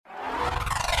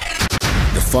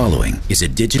following is a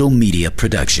digital media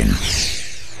production.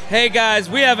 Hey guys,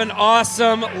 we have an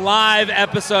awesome live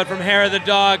episode from Hair of the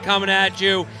Dog coming at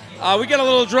you. We get a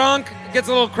little drunk, it gets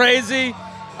a little crazy.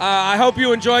 I hope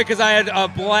you enjoy because I had a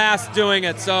blast doing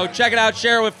it. So check it out,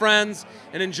 share it with friends,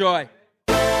 and enjoy.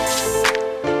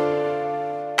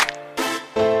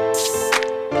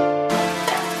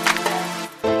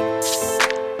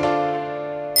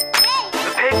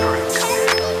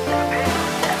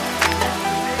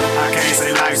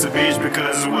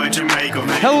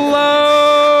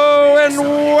 Hello and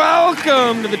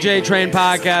welcome to the J Train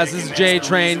Podcast. This is J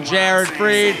Train, Jared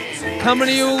Freed, coming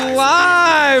to you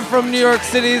live from New York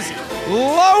City's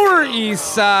Lower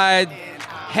East Side.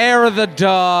 Hair of the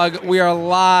Dog. We are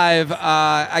live.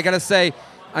 I gotta say,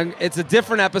 it's a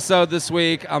different episode this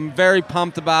week. I'm very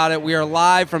pumped about it. We are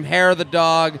live from Hair of the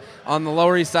Dog on the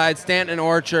Lower East Side, Stanton and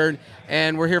Orchard,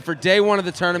 and we're here for day one of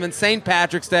the tournament, St.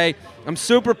 Patrick's Day. I'm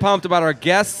super pumped about our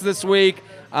guests this week.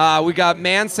 We got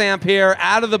Mansamp here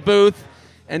out of the booth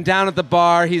and down at the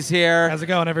bar. He's here. How's it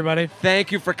going, everybody?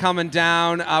 Thank you for coming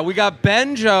down. We got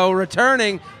Benjo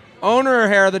returning, owner of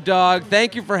Hair of the Dog.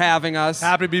 Thank you for having us.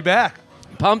 Happy to be back.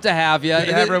 Pumped to have you. Good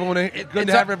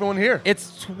to have everyone here.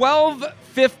 It's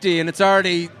 12:50 and it's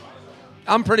already.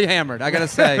 I'm pretty hammered, I gotta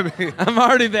say. I'm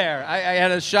already there. I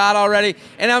had a shot already,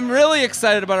 and I'm really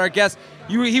excited about our guest.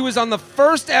 He was on the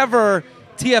first ever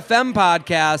TFM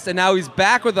podcast, and now he's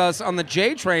back with us on the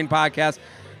J Train podcast.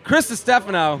 Chris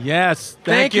DiStefano. Yes,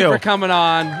 thank you for coming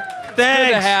on. Thanks. Good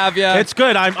to have you. It's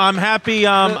good. I'm happy.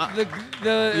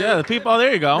 The people.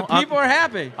 There you go. The people are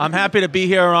happy. I'm happy to be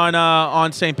here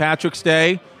on St. Patrick's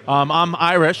Day. I'm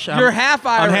Irish. You're half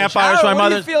Irish. I'm half Irish. What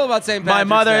do you feel about St. Patrick's My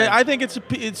mother. Day? I think it's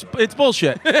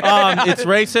bullshit. It's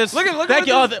racist. Look thank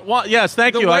you. Yes,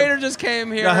 thank you. The waiter just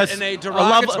came here in a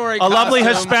derogatory a lovely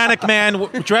costume. Hispanic man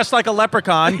dressed like a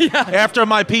leprechaun. After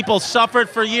my people suffered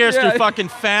for years through fucking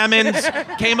famines,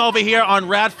 came over here on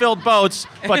rat-filled boats.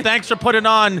 But thanks for putting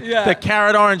on the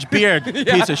carrot orange beard,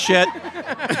 piece of shit.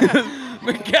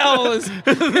 Miguel,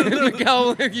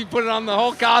 you put it on the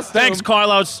whole costume. Thanks,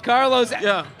 Carlos.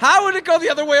 Yeah. How would it go the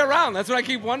other way around? That's what I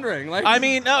keep wondering. I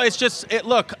mean, no, it's just,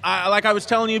 look, like I was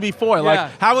telling you before,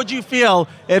 how would you feel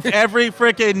if every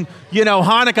freaking,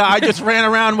 Hanukkah, I just ran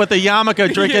around with a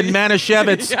yarmulke drinking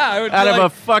Manischewitz out of a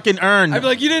fucking urn? I'd be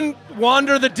like, you didn't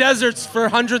wander the deserts for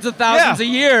hundreds of thousands of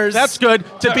years. That's good.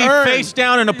 To be face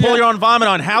down and to pull your own vomit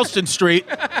on Houston Street.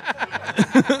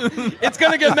 It's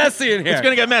going to get messy in here. It's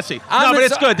going to get messy. But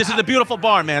it's good. This is a beautiful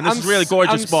bar, man. This is a really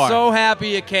gorgeous bar. I'm so happy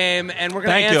you came, and we're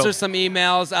going to answer some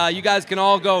emails. You guys can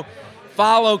all go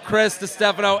follow Chris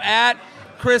DiStefano at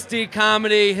Chris D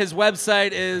Comedy. His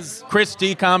website is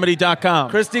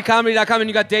ChrisDComedy.com. ChrisDComedy.com, and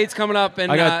you got dates coming up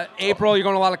in April. You're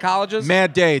going to a lot of colleges?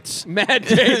 Mad dates,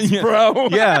 bro.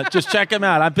 Yeah, just check them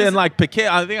out. I've been I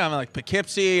think I'm like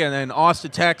Poughkeepsie, and then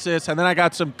Austin, Texas, and then I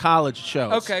got some college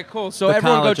shows. Okay, cool. So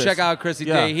everyone go check out Chrissy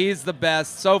D. He's the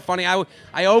best. So funny.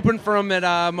 I opened for him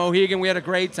at Mohegan. We had a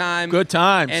great time. Good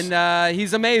times. And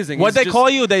he's amazing. What'd they call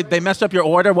you? They messed up your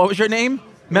order. What was your name?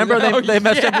 Remember they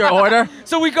messed up your order?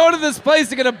 So we go to this place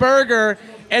to get a burger,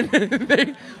 and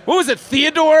what was it,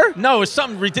 Theodore? No, it was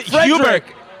something ridiculous.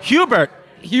 Hubert?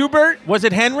 Was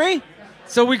it Henry?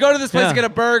 So we go to this place to get a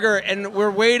burger, and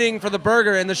we're waiting for the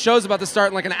burger, and the show's about to start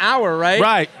in like an hour, right?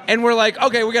 Right. And we're like,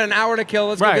 okay, we got an hour to kill.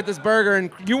 Let's go get this burger.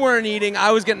 And you weren't eating.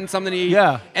 I was getting something to eat.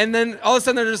 Yeah. And then all of a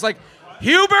sudden they're just like,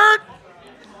 Hubert?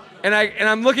 And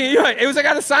I'm looking at you. It was like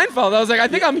out of Seinfeld. I was like, I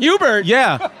think I'm Hubert.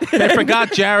 Yeah. They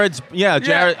forgot Jared's. Yeah,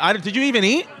 Jared. Yeah. Did you even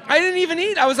eat? I didn't even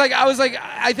eat. I was like,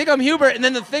 I think I'm Hubert. And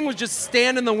then the thing was just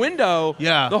stand in the window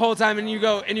the whole time. And you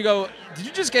go, did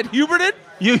you just get Huberted?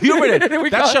 You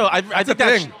Huberted. That show, I think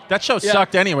that show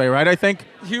sucked anyway, right? I think.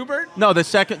 Hubert? No, the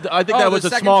second. I think that was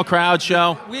a small crowd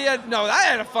show. I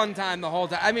had a fun time the whole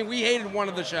time. I mean, we hated one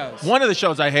of the shows. One of the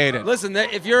shows I hated. Listen,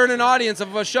 if you're in an audience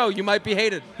of a show, you might be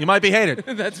hated. You might be hated.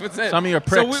 That's what's it. Some of your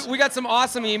pricks. So we got some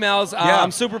awesome emails.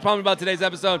 I'm super pumped about today's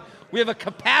episode. We have a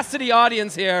capacity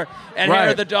audience here at Hair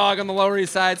of the Dog on the Lower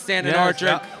East Side, Stanton Orchard.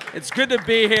 Yeah. It's good to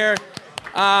be here.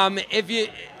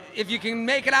 If you can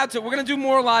make it out to, we're gonna do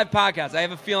more live podcasts. I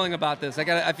have a feeling about this.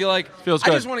 I feel like feels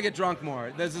good. I just want to get drunk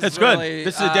more. It's good.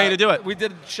 This is the day to do it. We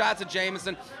did shots of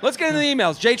Jameson. Let's get into the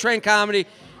emails. JTrain Comedy,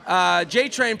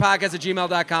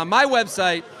 JTrainPodcast@gmail.com. My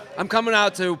website. I'm coming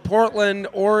out to Portland,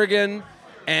 Oregon,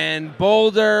 and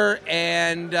Boulder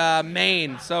and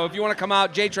Maine. So if you want to come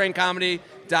out,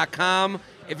 JTrainComedy.com.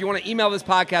 If you want to email this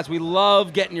podcast, we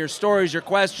love getting your stories, your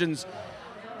questions,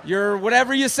 your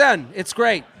whatever you send. It's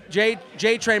great.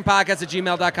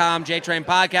 JTrainPodcast@gmail.com,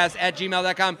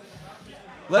 JTrainPodcast@gmail.com.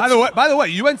 By the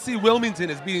way, UNC Wilmington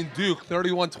is beating Duke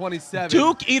 31-27.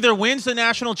 Duke either wins the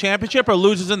national championship or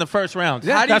loses in the first round.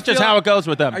 Yeah. That's just how it goes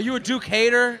with them. Are you a Duke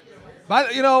hater?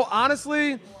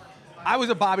 Honestly, I was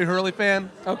a Bobby Hurley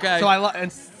fan. Okay. So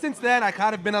and since then, I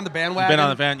kind of been on the bandwagon. Been on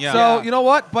the fan, yeah. So you know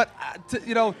what? But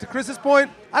to Chris's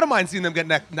point, I don't mind seeing them get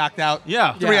knocked out.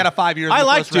 Yeah. 3 out of 5 years. I in the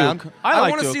like first Duke. round. I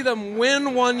want to see them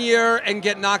win one year and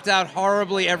get knocked out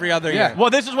horribly every other year. Well,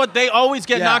 this is what they always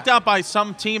get Yeah. knocked out by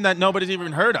some team that nobody's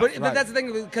even heard of. But that's the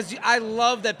thing, because I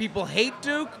love that people hate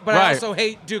Duke, but I Right. also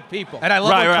hate Duke people. And I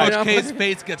love when Right. Coach K's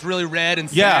face gets really red and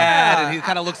Yeah. sad, and he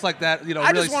kind of looks like that, I really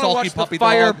just want to sulky watch puppy the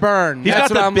fire dog. burn. He's That's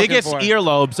got what the I'm looking biggest for.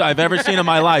 earlobes I've ever seen in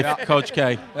my life, Coach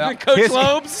K. Coach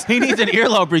Lobes? He needs an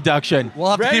earlobe reduction.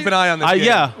 We'll have to Ready? keep an eye on this game.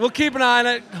 Yeah. We'll keep an eye on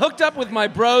it. Hooked up with my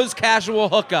bros casual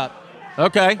hookup.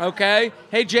 Okay. Okay?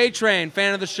 Hey, J-Train,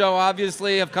 fan of the show,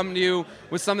 obviously. I've come to you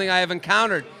with something I have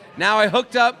encountered. Now I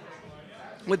hooked up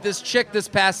with this chick this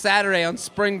past Saturday on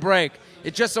spring break.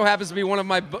 It just so happens to be one of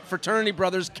my fraternity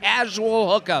brothers' casual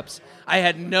hookups. I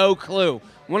had no clue.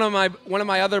 One of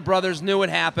my other brothers knew it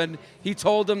happened. He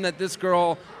told him that this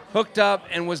girl hooked up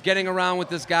and was getting around with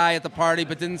this guy at the party,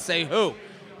 but didn't say who.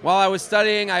 While I was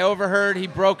studying, I overheard he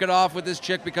broke it off with this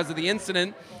chick because of the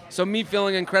incident. So me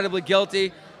feeling incredibly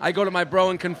guilty, I go to my bro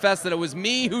and confess that it was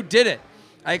me who did it.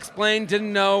 I explained,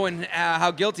 didn't know, and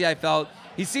how guilty I felt.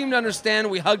 He seemed to understand.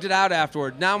 We hugged it out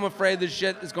afterward. Now I'm afraid this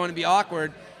shit is going to be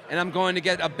awkward, and I'm going to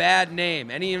get a bad name.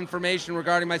 Any information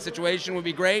regarding my situation would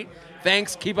be great.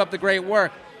 Thanks. Keep up the great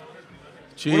work.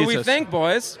 Jesus. What do we think,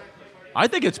 boys? I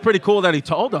think it's pretty cool that he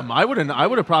told them. I would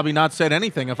have probably not said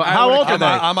anything. How old are they?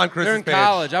 I'm on Chris's They're in page.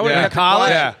 college. I would've yeah. had to college?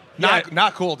 Yeah.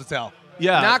 Not cool to tell.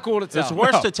 Yeah. Not cool to tell. It's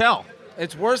worse to tell.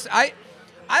 It's worse.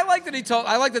 I like that he told.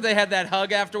 I like that they had that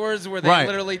hug afterwards, where they Right.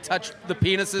 literally touched the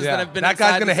penises that have been that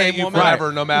guy's inside gonna the same hate you woman.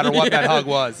 forever, no matter what that hug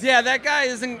was. Yeah, that guy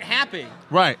isn't happy.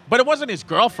 Right. But it wasn't his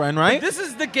girlfriend, right? This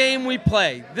is the game we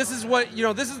play. This is what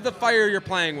This is the fire you're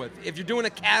playing with. If you're doing a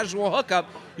casual hookup,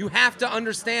 you have to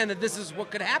understand that this is what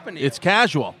could happen to you. It's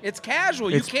casual. It's casual.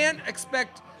 It's- you can't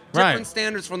expect Right. different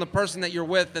standards from the person that you're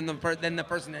with than the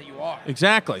person that you are.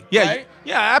 Exactly. Yeah. Right?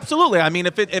 Yeah. Absolutely. I mean,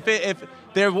 if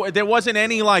there wasn't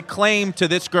any claim to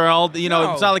this girl,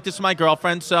 No. it's not like this is my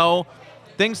girlfriend, so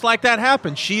things like that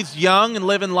happen. She's young and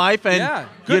living life, and Yeah,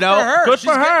 good for her. Good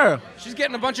for her. She's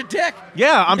getting a bunch of dick.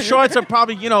 Yeah, I'm sure it's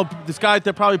probably this guy.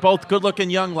 They're probably both good-looking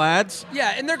young lads.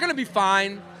 Yeah, and they're going to be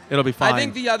fine. It'll be fine. I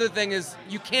think the other thing is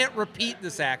you can't repeat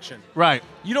this action. Right.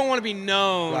 You don't want to be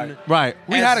known. Right.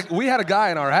 We had a guy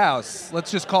in our house.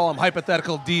 Let's just call him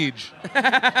Hypothetical Deej.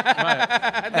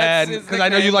 And his because I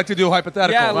know you nickname. like to do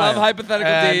hypothetical. Yeah, I love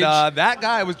Hypothetical and, Deej. that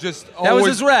guy was just That was always,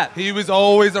 his rep. He was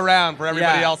always around for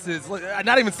everybody Yeah. else's.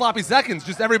 Not even sloppy seconds,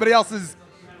 just everybody else's.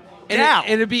 And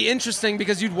it'd be interesting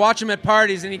because you'd watch him at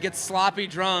parties and he'd get sloppy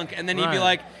drunk, and then you'd be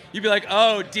Right. like,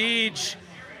 oh, Deej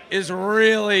is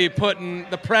really putting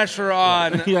the pressure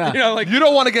on. Yeah. You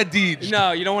don't want to get Deej.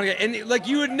 No, you don't want to get, and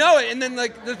you would know it, and then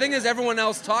the thing is, everyone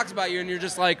else talks about you, and you're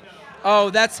just like, oh,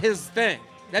 that's his thing.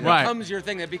 That Right. becomes your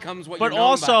thing. That becomes what. But you're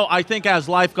known also, by. I think as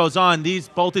life goes on,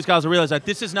 both these guys will realize that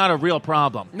this is not a real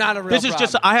problem. Not a real This is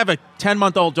just. problem. I have a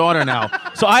 10-month-old daughter now,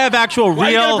 so I have actual Why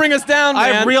real. you gotta bring us down, I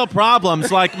have man? real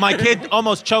problems. Like my kid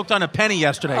almost choked on a penny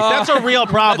yesterday. That's a real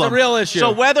problem. That's a real issue.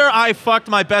 So whether I fucked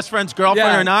my best friend's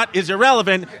girlfriend Yeah. or not is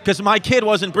irrelevant because my kid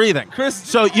wasn't breathing. Chris-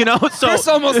 So Chris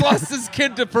almost lost his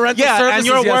kid to parental Yeah, services and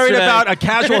you're worried yesterday. about a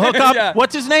casual hookup. Yeah.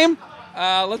 What's his name?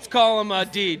 Let's call him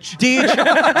Deej.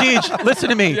 Deej, listen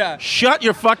to me. Yeah. Shut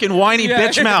your fucking whiny Yeah.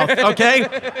 bitch mouth, okay?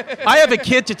 I have a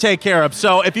kid to take care of,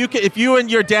 so if you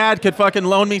and your dad could fucking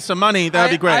loan me some money,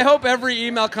 that'd be great. I hope every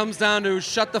email comes down to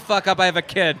shut the fuck up. I have a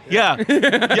kid. Yeah,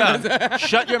 yeah.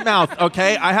 Shut your mouth,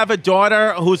 okay? I have a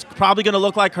daughter who's probably gonna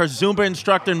look like her Zumba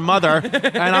instructor mother,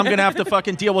 and I'm gonna have to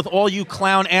fucking deal with all you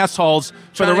clown assholes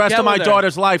for Trying the to rest get of my with her.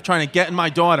 daughter's life, trying to get in my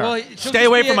daughter. Well, she'll Stay just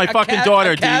away be from my fucking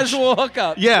daughter, a Deej. casual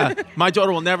hookup. Yeah, my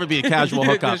daughter will never be a casual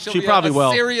hookup. She'll She be probably a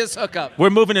will. Serious hookup. We're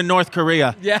moving to North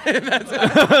Korea. Yeah, that's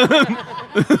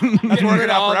Working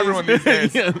out for everyone these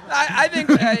days. I think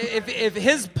if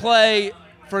his play,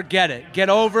 forget it. Get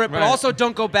over it, but Right. also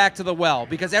don't go back to the well,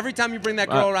 because every time you bring that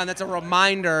girl Right. around, that's a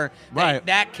reminder that Right.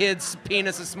 that kid's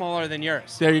penis is smaller than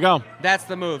yours. There you go. That's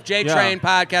the move.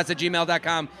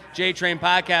 JTrainPodcast@gmail.com.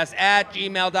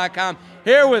 JTrainPodcast@gmail.com.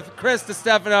 Here with Chris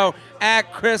DiStefano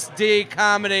at Chris D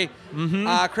Comedy.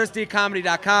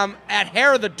 ChrisDComedy.com. At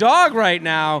Hair of the Dog right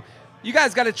now. You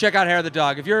guys got to check out Hair of the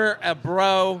Dog. If you're a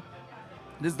bro,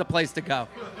 this is the place to go.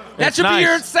 That It's should nice. be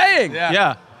your saying. Yeah.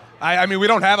 Yeah. I mean, we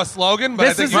don't have a slogan, but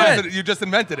This I is think it. you just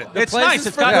invented it. It's Place nice. is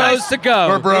It's for got bros nice to go.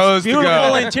 For bros to beautiful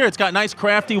go. interior. It's got nice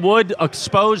crafty wood,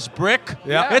 exposed brick.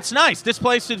 Yeah. It's nice. This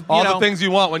place is, All the things you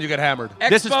want when you get hammered.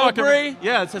 This is Expo fucking Brie.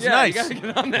 yeah. It's Yeah, nice. you gotta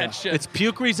get on that shit. It's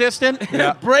puke resistant.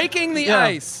 Yeah. Breaking the Yeah.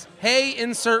 ice. Hey,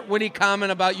 insert witty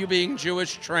comment about you being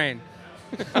Jewish train.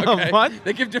 Okay. What?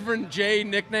 They give different J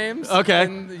nicknames. Okay.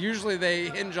 And usually they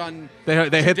hinge on They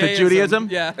hit the Judaism.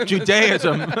 Judaism. Yeah.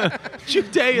 Judaism.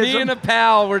 Judaism. Me and a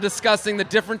pal were discussing the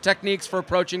different techniques for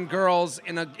approaching girls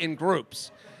in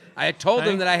groups. I had told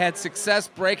them that I had success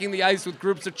breaking the ice with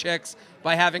groups of chicks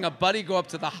by having a buddy go up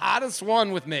to the hottest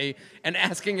one with me and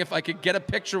asking if I could get a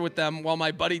picture with them while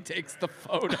my buddy takes the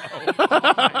photo.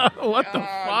 What the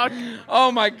fuck?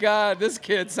 Oh my God, this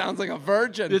kid sounds like a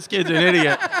virgin. This kid's an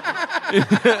idiot.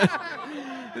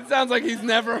 It sounds like he's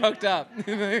never hooked up.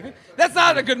 That's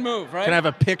not a good move, right? Can I have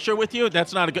a picture with you?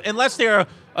 That's not a good. Unless they're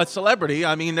a celebrity.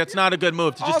 I mean, that's not a good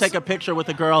move to just Also- take a picture with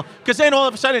a girl. Because then all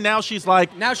of a sudden now she's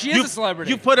like. Now she is a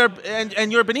celebrity. You put her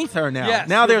and you're beneath her now. Yes,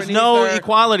 now you're there's beneath no her.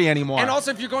 equality anymore. And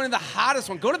also, if you're going to the hottest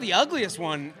one, go to the ugliest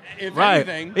one, if Right.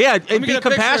 anything. Yeah, Let me and be get a picture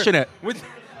compassionate.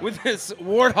 With this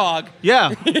warthog.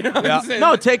 Yeah. You know what I'm saying?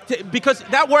 No, because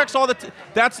that works all the.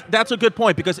 That's a good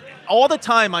point because all the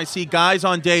time I see guys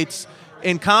on dates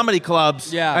in comedy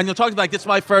clubs, Yeah. and you'll talk like, this is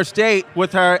my first date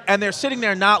with her, and they're sitting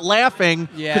there not laughing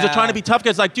because Yeah. they're trying to be tough.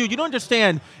 Because like, dude, you don't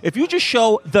understand. If you just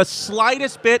show the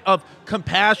slightest bit of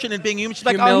compassion and being human, she's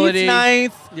like, Humility. oh, he's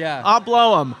nice. Yeah. I'll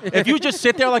blow him. If you just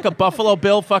sit there like a Buffalo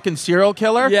Bill fucking serial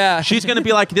killer, Yeah. she's gonna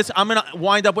be like, this. I'm gonna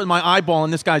wind up with my eyeball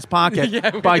in this guy's pocket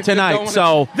Yeah, we by just don't tonight. wanna-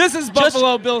 So this is just-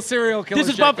 Buffalo Bill serial killer. This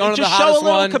is shit, Buffalo. going to the Just show a hottest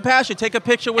little one. compassion. Take a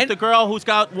picture with And- the girl who's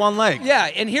got one leg. Yeah,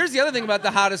 and here's the other thing about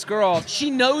the hottest girl.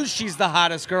 She knows she's the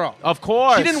hottest girl. Of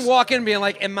course. She didn't walk in being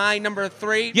like, "Am I number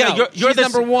 3?" Yeah, No, you're she's the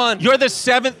number 1. You're the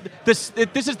seventh. This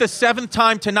is the seventh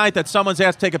time tonight that someone's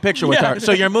asked to take a picture with Yeah. her.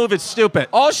 So your move is stupid.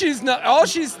 All she's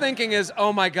thinking is,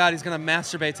 "Oh my God, he's gonna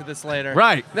masterate to this later."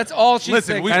 Right. That's all she's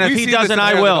Listen, thinking. we, And if we he see doesn't, this in I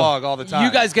Hair of the will. Dog all the time.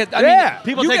 You guys get. I Yeah. mean,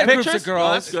 People you take get pictures? groups of Oh,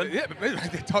 girls. that's good.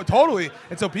 Yeah, totally.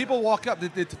 And so people walk up,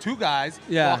 the two guys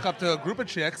Yeah. walk up to a group of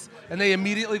chicks, and they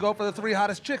immediately go for the 3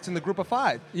 hottest chicks in the group of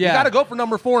 5. Yeah. You got to go for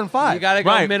number 4 and 5. You got to go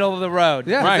Right. middle of the road.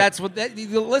 Yeah. Right. That's what.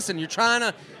 Listen, you're trying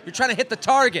to hit the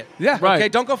target. Yeah. Okay.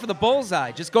 Right. Don't go for the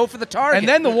bullseye. Just go for the target. And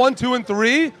then the 1, 2, and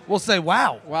 3 will say,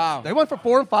 "Wow, Wow. they went for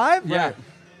 4 and 5." Yeah.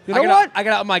 You know what? I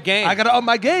got to up my game. I got to up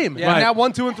my game. Yeah. And now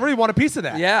 1, 2, and 3 want a piece of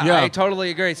that. Yeah, Yeah. I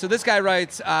totally agree. So this guy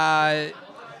writes,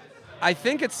 I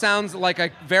think it sounds like a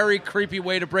very creepy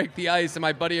way to break the ice, and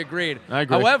my buddy agreed. I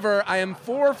agree. However, I am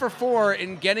 4 for 4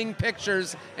 in getting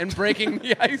pictures and breaking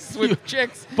the ice with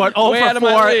chicks. But way 0 out of for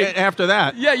my 4 league. after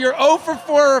that. Yeah, you're 0 for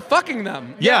 4 fucking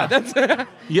them. Yeah. That's.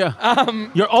 Yeah.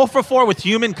 You're 0 for 4 with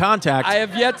human contact. I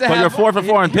have yet to But have. you're 4 for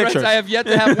 4 in he writes, pictures. I have yet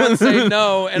to have one say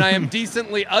no, and I am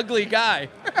decently ugly guy.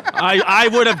 I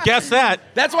would have guessed that.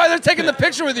 That's why they're taking the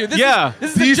picture with you. This Yeah.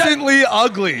 is, this is a Decently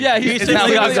ugly. Yeah, he's is how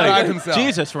he decently described ugly. himself.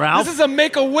 Jesus, Ralph. This is a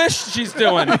make-a-wish she's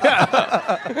doing.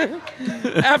 After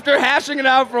hashing it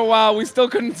out for a while, we still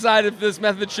couldn't decide if this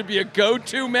method should be a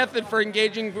go-to method for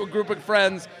engaging a group of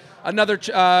friends, another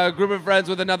group of friends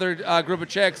with another group of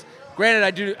chicks.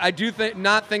 Granted, I do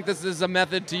not think this is a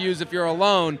method to use if you're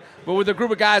alone, but with a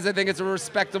group of guys, I think it's a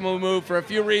respectable move for a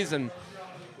few reasons.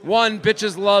 One,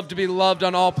 bitches love to be loved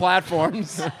on all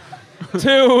platforms.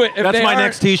 Two, if That's they my aren't-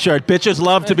 next T-shirt. Bitches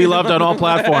love to be loved on all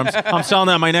platforms. I'm selling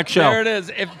that on my next show. There it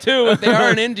is. If they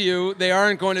aren't into you, they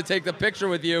aren't going to take the picture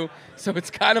with you. So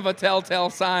it's kind of a telltale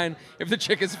sign if the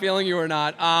chick is feeling you or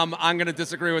not. I'm going to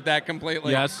disagree with that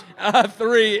completely. Yes.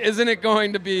 3, isn't it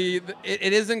going to be?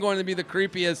 It isn't going to be the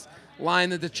creepiest line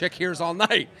that the chick hears all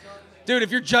night, dude.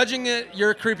 If you're judging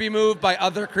your creepy move by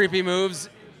other creepy moves,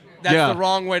 that's Yeah. the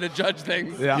wrong way to judge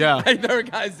things. Yeah. Yeah. Like, there are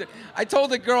guys. I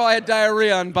told a girl I had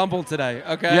diarrhea on Bumble today.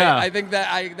 Okay. Yeah. I think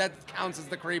that counts as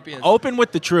the creepiest. Open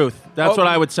with the truth. That's Open.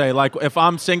 what I would say. Like, if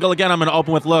I'm single again, I'm going to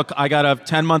open with, look, I got a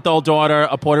 10-month-old daughter,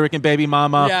 a Puerto Rican baby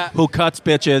mama Yeah. who cuts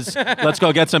bitches. Let's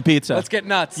go get some pizza. Let's get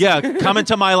nuts. Yeah, come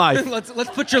into my life. Let's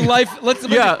put your life. Let's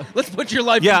put your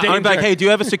life. Yeah, in danger. I'm like, hey, do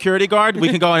you have a security guard? We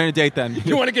can go on a date then.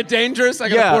 You want to get dangerous? I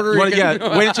got Yeah, a Puerto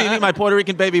Rican. Wait until you meet my Puerto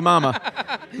Rican baby mama.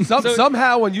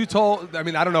 Somehow when you told, I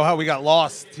mean, I don't know how we got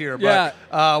lost here, but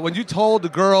when you told the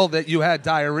girl that you had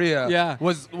diarrhea, Yeah.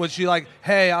 was she like,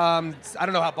 hey, I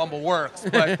don't know how Bumble works,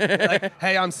 but like,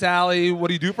 hey, I'm Sally, what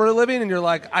do you do for a living? And you're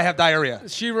like, I have diarrhea.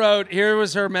 She wrote. Here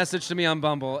was her message to me on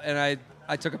Bumble, and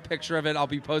I took a picture of it. I'll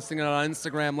be posting it on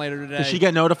Instagram later today. Does she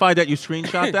get notified that you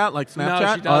screenshot that, like Snapchat? No,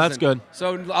 she doesn't. Oh, that's good.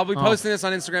 So I'll be posting this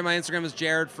on Instagram. My Instagram is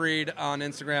Jared Freed on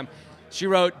Instagram. She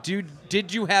wrote, "Dude,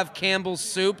 did you have Campbell's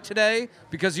soup today?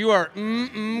 Because you are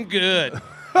good."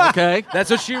 Okay. That's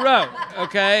what she wrote.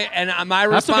 Okay, and my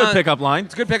response. That's a good pickup line.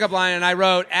 It's a good pickup line, and I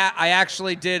wrote, I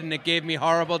actually did, and it gave me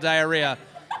horrible diarrhea.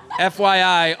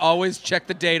 FYI, always check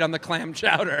the date on the clam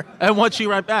chowder. And what'd she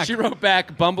write back? She wrote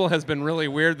back, Bumble has been really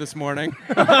weird this morning.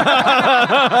 I'm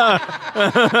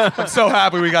so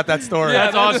happy we got that story.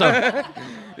 That's awesome.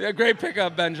 Yeah, great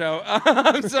pickup,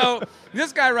 Benjo. So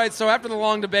this guy writes, so after the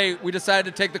long debate, we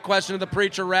decided to take the question of the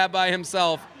preacher rabbi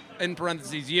himself, in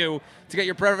parentheses, you, to get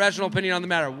your professional opinion on the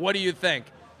matter. What do you think?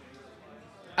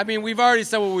 I mean, we've already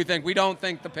said what we think. We don't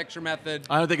think the picture method.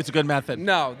 I don't think it's a good method.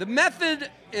 No. The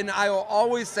method, and I will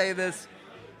always say this,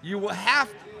 you will have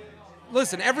to,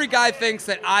 listen, every guy thinks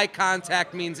that eye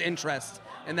contact means interest,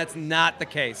 and that's not the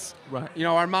case. Right. You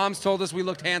know, our moms told us we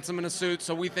looked handsome in a suit,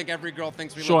 so we think every girl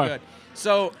thinks we Sure. look good.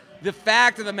 So the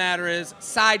fact of the matter is,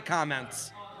 side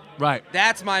comments. Right.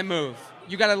 That's my move.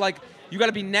 You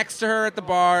gotta be next to her at the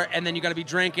bar, and then you gotta be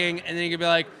drinking, and then you gotta be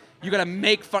like, you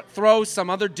gotta throw some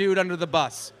other dude under the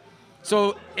bus.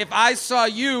 So if I saw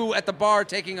you at the bar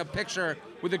taking a picture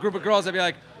with a group of girls, I'd be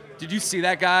like, did you see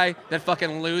that guy, that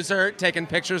fucking loser, taking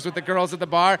pictures with the girls at the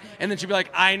bar? And then she'd be like,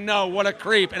 I know, what a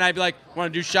creep. And I'd be like,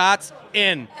 want to do shots?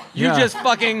 In. You Yeah. just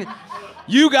fucking,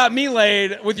 you got me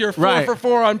laid with your 4 for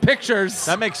 4 on pictures.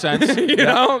 That makes sense. You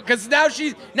know, because now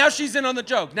she's in on the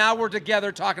joke. Now we're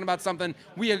together talking about something.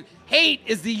 Hate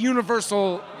is the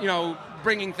universal,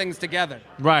 bringing things together.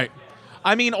 Right.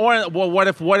 I mean, what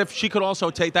if she could also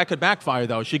take, that could backfire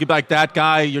though. She could be like, that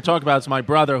guy you're talking about is my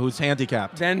brother who's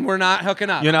handicapped. Then we're not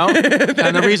hooking up. You know?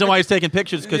 And the reason why he's taking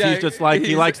pictures is because Yeah, he's just like,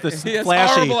 he likes the he has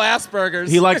flashy. horrible Asperger's.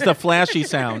 He likes the flashy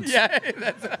sounds Yeah,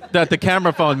 that the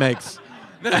camera phone makes.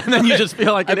 And then you just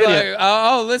feel like an I'd be idiot.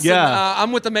 like, listen, Yeah.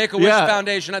 I'm with the Make-A-Wish Yeah.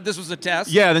 Foundation. This was a test.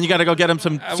 Yeah, then you got to go get him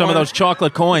some of wanna- those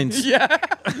chocolate coins. Yeah.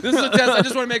 This is a test. I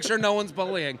just want to make sure no one's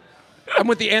bullying. I'm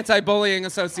with the Anti-Bullying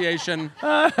Association,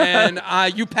 and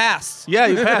you passed. Yeah,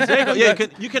 you pass. There you go. Yeah,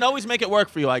 you can always make it work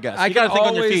for you, I guess. I you got to can think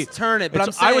on your always feet. turn it, but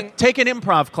It's- I'm I saying- would take an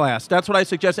improv class. That's what I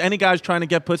suggest. Any guys trying to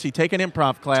get pussy, take an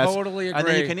improv class. Totally And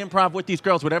then you agree. can improv with these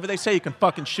girls. Whatever they say, you can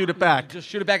fucking shoot it back. Just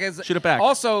shoot it back. Shoot it back.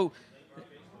 Also,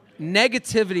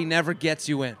 negativity never gets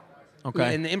you in.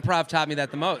 Okay. And the improv taught me that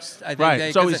the most. I think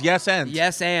Right. So 'cause it's yes and.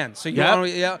 Yes and. So you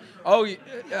Yep. want to,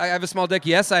 I have a small dick.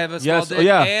 Yes, I have a small Yes, dick.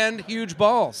 yeah. And huge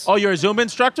balls. Oh, you're a Zumba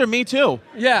instructor? Me too.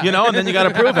 Yeah. You know, and then you got to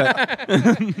prove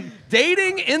it.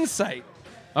 Dating insight.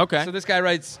 Okay. So this guy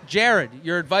writes, Jared,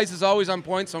 your advice is always on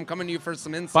point, so I'm coming to you for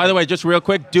some insight. By the way, just real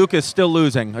quick, Duke is still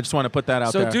losing. I just want to put that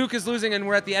out so there. Duke is losing, and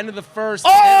we're at the end of the first.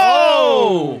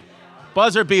 Oh!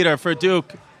 Buzzer beater for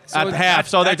Duke at it's- half.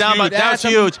 So they're that's down by huge. that's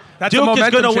That's huge. that's a Duke is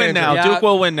momentum going to win changer. now. Yeah. Duke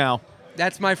will win now.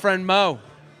 That's my friend Mo.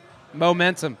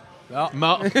 Momentum.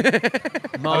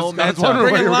 Momentum. wondering where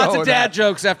Bringing you were lots going of with dad that.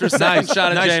 jokes after second Nice,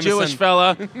 shot of nice Jameson. Jewish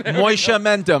fella. Moishe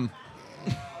Mentum.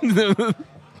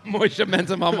 Moishe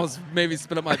Mentum almost maybe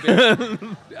spit up my beer.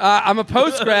 I'm a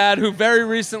post-grad who very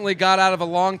recently got out of a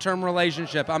long-term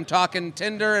relationship. I'm talking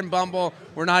Tinder and Bumble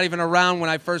were not even around when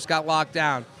I first got locked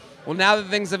down. Well, now that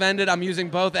things have ended, I'm using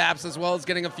both apps as well as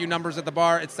getting a few numbers at the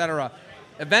bar, etc.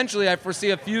 Eventually, I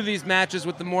foresee a few of these matches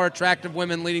with the more attractive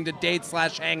women leading to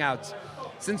dates/hangouts.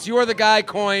 Since you're the guy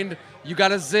coined, you got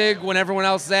to zig when everyone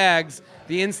else zags,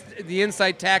 the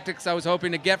insight tactics I was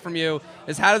hoping to get from you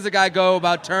is how does a guy go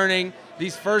about turning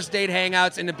these first date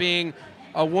hangouts into being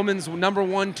a woman's number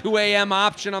one 2 a.m.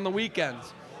 option on the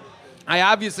weekends? I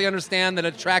obviously understand that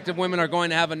attractive women are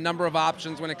going to have a number of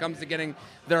options when it comes to getting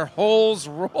their holes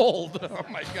rolled. Oh,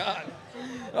 my God.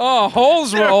 Oh,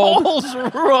 holes rolled. Holes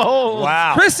roll.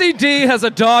 Wow. Chrissy D has a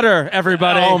daughter,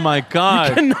 everybody. Oh, my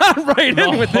God. Cannot write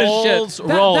in with this Holes shit.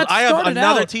 rolled. that I have started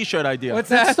another out- T-shirt idea. What's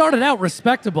That that? started out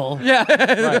respectable. Yeah,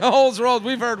 the holes rolled.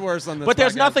 We've heard worse on this. But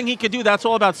there's podcast. nothing he could do. That's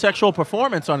all about sexual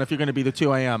performance on if you're going to be the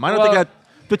 2 a.m. I don't think Well- that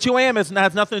the 2 a.m. has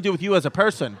nothing to do with you as a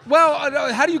person.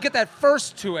 Well, how do you get that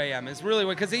first 2 a.m. is really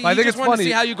what, because he I think just it's wanted to funny.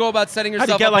 see how you go about setting How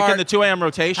yourself do you get apart. like in the 2 a.m.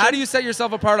 rotation? How do you set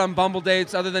yourself apart on Bumble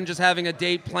dates other than just having a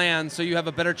date plan so you have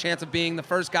a better chance of being the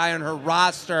first guy on her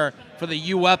roster for the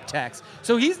you up text?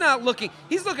 So he's not looking,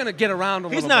 he's looking to get around a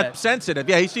He's little not bit. sensitive.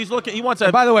 Yeah, he's looking. He wants a.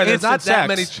 And by the way, there's instant not that sex.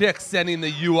 many chicks sending the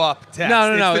you up text.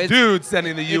 No. It's the dude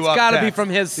sending the you it's up gotta text. be from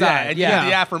his Yeah, side, and yeah. you get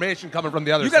the affirmation coming from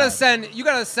the other You side.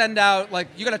 gotta send out, like,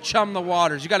 you gotta chum the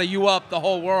waters. You gotta you up the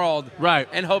whole world. Right.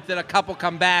 And hope that a couple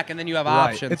come back and then you have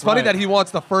Right. options. It's funny Right. that he wants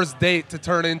the first date to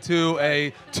turn into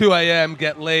a 2 a.m.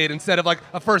 get laid instead of like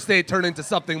a first date turn into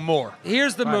something more.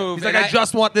 Here's the move. He's like, and I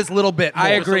just want this little bit more. I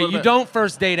agree. little You bit. don't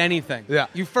first date anything. Yeah.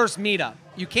 You first meet up.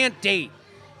 You can't date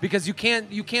because you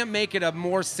can't make it a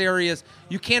more serious.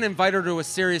 You can't invite her to a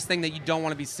serious thing that you don't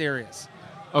want to be serious.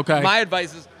 Okay. My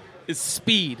advice is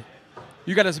speed.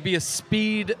 You got to be a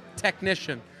speed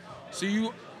technician. So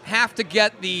you have to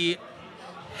get the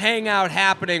hangout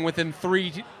happening within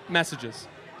 3 messages.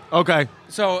 Okay.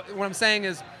 So what I'm saying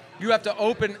is you have to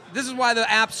open. This is why the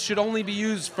apps should only be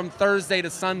used from Thursday to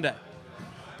Sunday.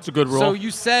 It's a good rule. So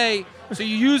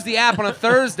you use the app on a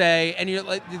Thursday, and you're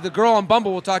like, the girl on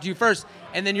Bumble will talk to you first,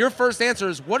 and then your first answer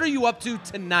is, "What are you up to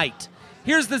tonight?"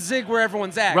 Here's the zig where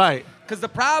everyone's at. Right. Because the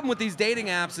problem with these dating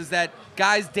apps is that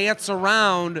guys dance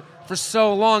around for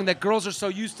so long that girls are so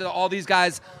used to all these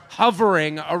guys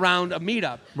hovering around a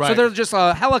meetup. Right. So they're just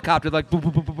a helicopter, like, boop,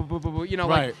 boop, boop, boop, boop, boop, boop, you know,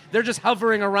 Right. like they're just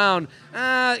hovering around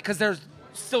because they're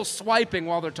still swiping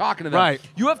while they're talking to them. Right.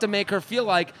 You have to make her feel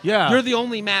like Yeah. you're the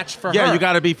only match for her. Yeah, you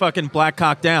got to be fucking black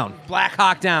cock down. Black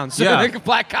Hawk down. So Yeah.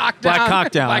 Black Cock down. Black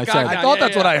cock down, Black I cock said. down. I thought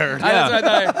that's what I heard. That's what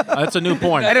I thought. That's a new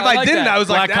porn. And if I I like didn't, that. I was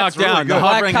like, Black cock that's really down. The good.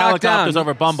 Black hovering cock helicopters down.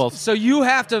 over Bumbles. So you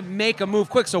have to make a move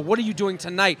quick. So what are you doing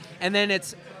tonight? And then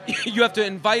it's you have to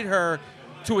invite her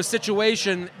to a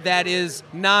situation that is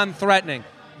non-threatening.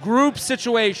 Group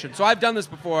situation. So I've done this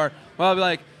before. Well, I'll be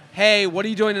like, hey, what are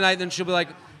you doing tonight? And then she'll be like,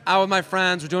 out with my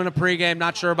friends. We're doing a pregame.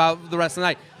 Not sure about the rest of the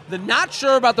night. The not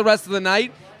sure about the rest of the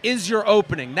night is your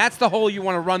opening. That's the hole you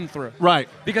want to run through. Right.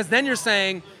 Because then you're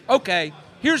saying, okay,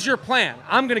 here's your plan.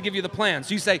 I'm going to give you the plan.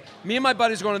 So you say, me and my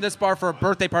buddies are going to this bar for a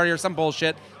birthday party or some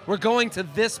bullshit. We're going to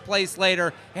this place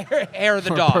later. Hair the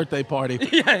For a dog. birthday party.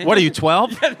 Yeah. What are you,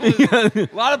 12? A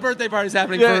lot of birthday parties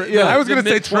happening Yeah, for yeah. I was going to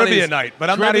say mid-20s. trivia night,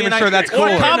 but I'm not Trivia even night. sure that's Or cool.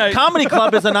 night. comedy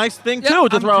club is a nice thing, too,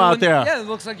 to I'm throw out doing- there. Yeah, it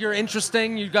looks like you're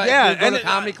interesting. You go Yeah, to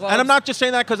comedy clubs. and I'm not just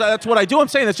saying that because that's what I do. I'm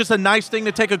saying it's just a nice thing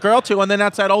to take a girl to, and then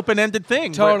that's that open-ended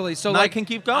thing. where Totally. So night like, can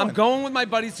keep going. I'm going with my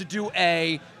buddies to do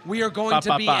A. We are going Ba, to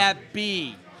ba, be ba. at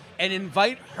B, and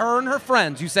invite her and her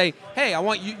friends. You say, hey, I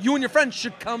want you. You and your friends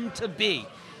should come to B.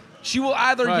 She will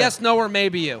either Right. yes, no, or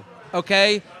maybe you.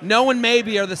 Okay? No and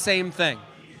maybe are the same thing.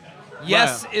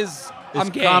 Yes Right. is I'm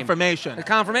game. confirmation. A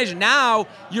confirmation. Now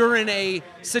you're in a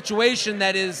situation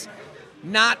that is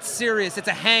not serious. It's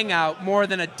a hangout more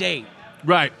than a date.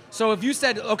 Right. So if you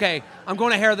said, okay, I'm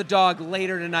going to hair the dog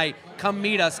later tonight, come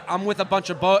meet us. I'm with a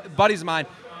bunch of buddies of mine.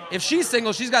 If she's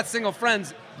single, she's got single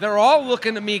friends. They're all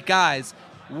looking to meet guys.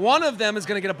 One of them is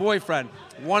going to get a boyfriend.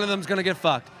 One of them is going to get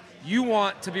fucked. You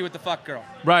want to be with the fuck girl.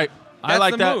 Right. I That's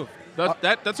like the that. move.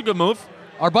 That's a good move.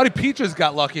 Our buddy Peaches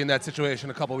got lucky in that situation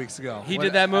a couple weeks ago. He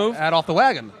did that move? At Off the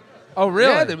Wagon. Oh,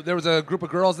 really? Yeah, there was a group of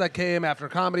girls that came after a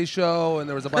comedy show, and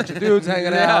there was a bunch of dudes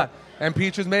hanging Yeah. out, and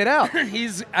Peaches made out.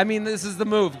 This is the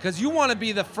move, because you want to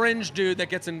be the fringe dude that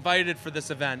gets invited for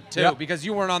this event, too, Yep. because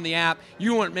you weren't on the app.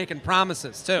 You weren't making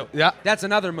promises, too. Yeah. That's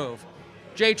another move.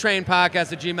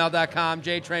 JTrainPodcast at gmail.com,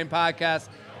 JTrainPodcast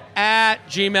at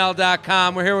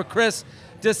gmail.com. We're here with Chris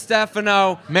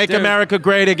DiStefano. Make Dude, America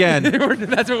great again.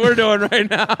 That's what we're doing right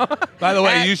now. By the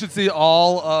way, At- you should see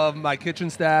all of my kitchen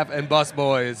staff and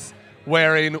busboys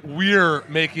wearing "We're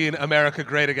Making America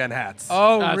Great Again" hats.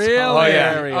 Oh, That's really?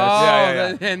 hilarious. Oh,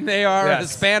 Yeah. and they are Yes.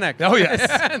 Hispanic. Oh, yes.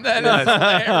 That is Yes.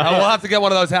 hilarious. We'll have to get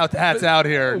one of those hats out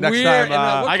here next Weird. time.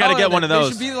 And what I gotta color get one are of they?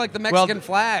 those. They should be like the Mexican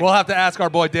flag. We'll have to ask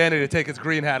our boy Danny to take his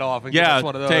green hat off and get Yeah, us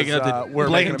one of those. take We're blatant Making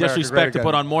America disrespect Great to Again.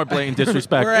 put on more blatant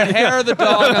disrespect. We're at Hair of the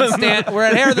Dog on We're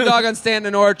at Hair of the Dog on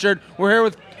Stanton Orchard. We're here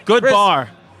with Good Chris bar.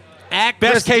 At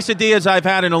Best Chris. quesadillas I've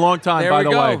had in a long time, There by we the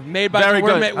go. way. Made by Very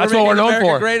we're good. That's we're what we're making known America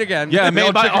for. Great again. Yeah, The made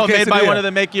old by, chicken made by quesadilla. one of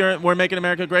the We're Making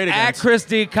America Great Again. At Chris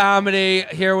D Comedy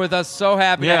here with us. So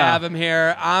happy to Yeah. have him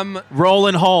here. I'm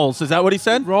Rolling holes. Is that what he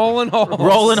said? rolling holes.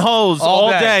 Rolling holes All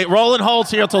all day. day. Rolling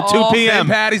holes here till 2 All St. p.m.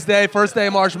 Patty's Day, first day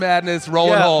of March Madness,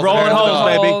 rolling Yeah, holes. rolling There we holes, go.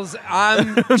 baby. Holes.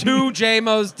 I'm 2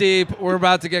 JMOs deep. We're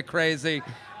about to get crazy.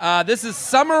 This is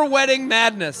Summer Wedding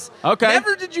Madness. Okay.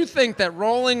 Never did you think that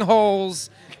Rolling Holes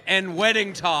and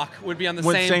Wedding Talk would be on the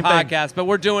same Same thing. podcast, but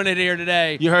we're doing it here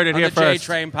today. You heard it on here the first.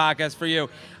 J-Train podcast for you.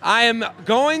 I am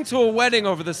going to a wedding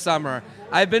over the summer.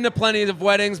 I've been to plenty of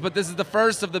weddings, but this is the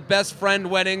first of the best friend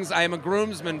weddings. I am a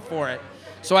groomsman for it,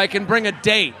 so I can bring a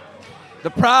date. The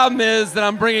problem is that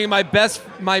I'm bringing my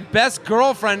best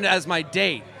girlfriend as my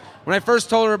date. When I first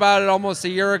told her about it almost a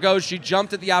year ago, she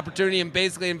jumped at the opportunity and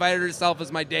basically invited herself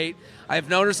as my date. I've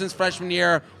known her since freshman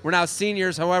year. We're now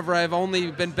seniors. However, I've only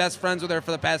been best friends with her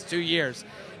for the past 2 years.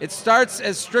 It starts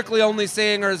as strictly only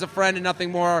seeing her as a friend and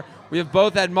nothing more. We have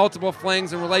both had multiple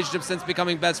flings and relationships since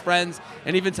becoming best friends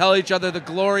and even tell each other the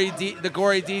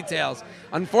gory details.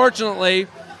 Unfortunately,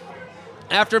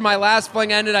 After my last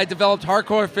fling ended, I developed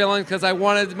hardcore feelings because I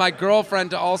wanted my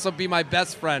girlfriend to also be my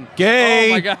best friend. Gay.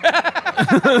 Oh, my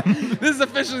God. This is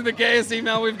officially the gayest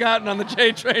email we've gotten on the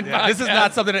J Train podcast. This is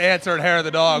not something to answer at Hair of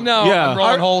the Dog. No. Yeah. On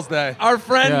Rolling Holes Day. Our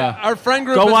friend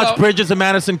group Go is watch Bridges of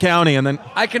Madison County, and then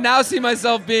I can now see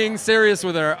myself being serious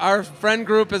with her. Our friend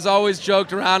group has always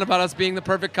joked around about us being the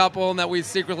perfect couple and that we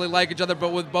secretly like each other,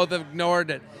 but we both ignored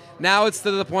it. Now it's to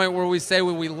the point where we say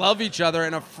we love each other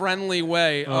in a friendly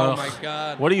way. Oh, my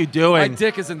God. what are you doing? My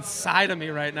dick is inside of me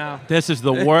right now. This is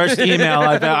the worst email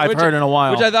I've heard in a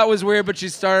while. Which I thought was weird, but she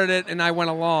started it and I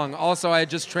went along. Also, I had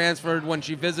just transferred when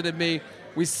she visited me.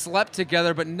 We slept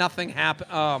together, but nothing happened.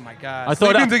 Oh, my God. I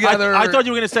thought Sleeping together. I thought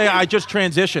you were going to say I just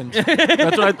transitioned.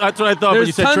 That's what I thought when There's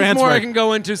you said tons transfer. more I can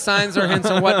go into, signs or hints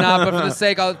or whatnot, but for the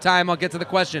sake of time, I'll get to the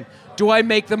question. Do I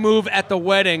make the move at the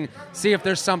wedding, see if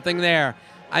there's something there?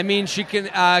 I mean, she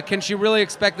can she really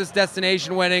expect this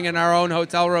destination wedding in our own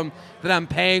hotel room that I'm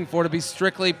paying for to be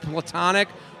strictly platonic,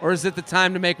 or is it the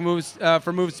time to make moves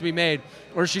for moves to be made?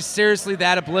 Or is she seriously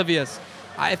that oblivious?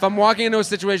 If I'm walking into a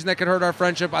situation that could hurt our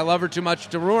friendship, I love her too much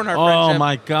to ruin our friendship. Oh,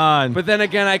 my God. But then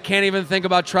again, I can't even think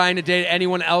about trying to date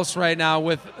anyone else right now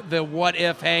with the what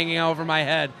if hanging over my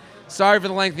head. Sorry for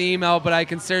the lengthy email, but I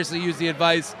can seriously use the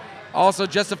advice. Also,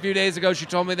 just a few days ago, she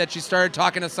told me that she started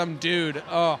talking to some dude.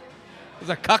 Oh, it was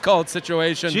a cuckold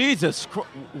situation. Jesus Christ.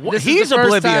 This is He's the first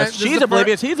oblivious. time- this is She's the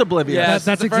oblivious. He's oblivious. Yeah, That's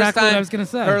this is the first exactly what I time was gonna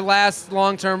say. Her last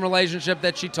long-term relationship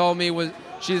that she told me was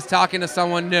she was talking to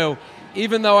someone new.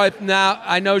 Even though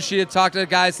I know she had talked to a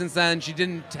guy since then, she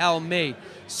didn't tell me.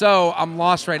 So I'm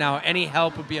lost right now. Any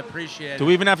help would be appreciated. Do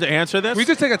we even have to answer this? Can we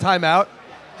just take a timeout?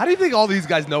 How do you think all these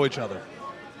guys know each other?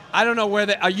 I don't know where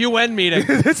a UN meeting.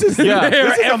 This is Yeah.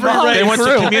 this is a Every motley race. They went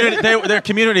crew. to community. They're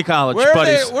community college Where are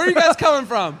buddies. Where are you guys coming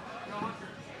from?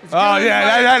 Oh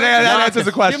yeah, that answers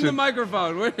the Give him the question.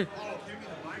 microphone.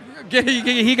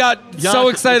 He got so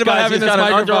Yonkers, excited about guys, having he's this got an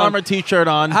Under microphone. Armour T-shirt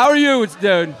on. How are you,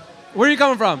 dude? Where are you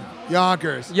coming from?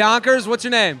 Yonkers. Yonkers. What's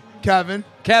your name? Kevin.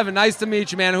 Kevin. Nice to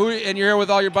meet you, man. And you're here with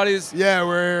all your buddies? Yeah,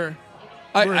 we're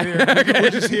here. Okay. We're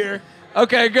just here.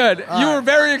 Okay, good. You were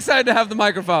very excited to have the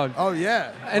microphone. Oh,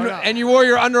 yeah. And you wore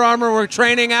your Under Armour. We're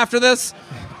training after this.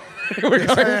 We're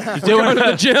going to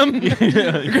the gym.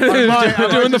 You're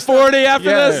doing the 40 after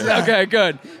this. Yeah. Okay,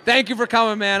 good. Thank you for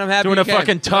coming, man. I'm happy Doing you a came.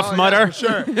 fucking tough mutter.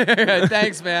 Sure.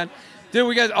 Thanks, man. Dude,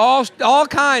 we got all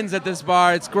kinds at this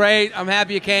bar. It's great. I'm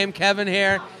happy you came. Kevin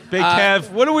here. Big Kev.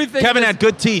 What do we think? Kevin of had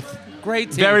this- good teeth.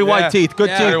 Great teeth. Very white Yeah. teeth. Good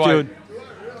Yeah. teeth, Very white. dude.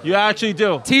 You actually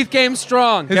do. Teeth game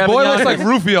strong. His Kevin boy Young. looks like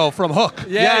Rufio from Hook.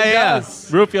 Yeah, he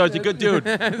does. Rufio's a good dude.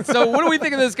 So what do we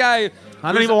think of this guy?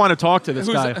 I don't even want to talk to this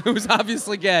guy. Who's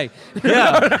obviously gay.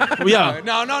 Yeah. Yeah.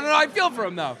 No. I feel for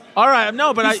him though. All right.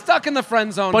 No, but He's stuck in the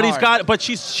friend zone. But he's hard. got. But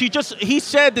he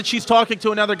said that she's talking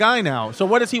to another guy now. So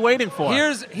what is he waiting for?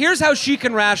 Here's how she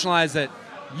can rationalize it.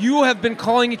 You have been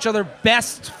calling each other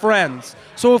best friends.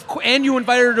 So and you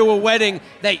invited her to a wedding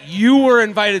that you were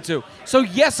invited to. So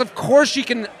yes, of course she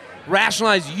can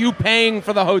rationalize you paying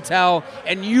for the hotel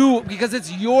and you because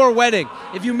it's your wedding.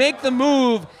 If you make the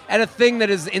move at a thing that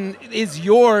is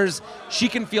yours, she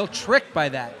can feel tricked by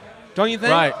that. Don't you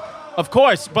think? Right. Of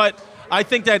course, but I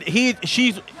think that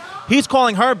he's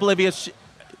calling her oblivious.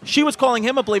 She was calling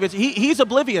him oblivious. He's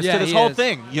oblivious Yeah, to this he whole is.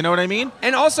 thing. You know what I mean?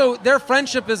 And also, their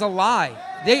friendship is a lie.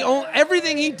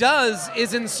 Everything he does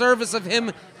is in service of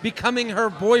him becoming her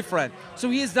boyfriend. So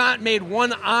he has not made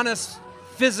one honest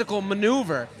physical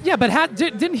maneuver. Yeah, but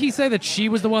didn't he say that she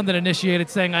was the one that initiated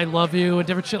saying "I love you" and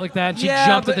different shit like that? And she Yeah,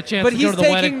 jumped but, at the chance but to he's go to the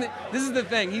taking, wedding. This is the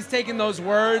thing. He's taking those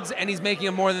words and he's making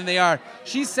them more than they are.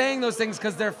 She's saying those things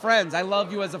because they're friends. I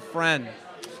love you as a friend.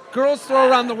 Girls throw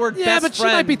around the word Yeah, best but she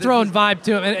friend. might be throwing vibe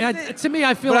to him. And to me,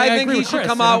 I feel But like I think agree he with should Chris,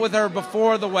 come you know? out with her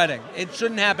before the wedding. It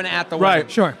shouldn't happen at the Right. wedding.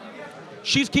 Sure.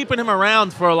 She's keeping him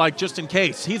around for like just in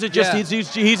case. He's in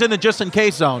the just in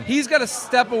case zone. He's got to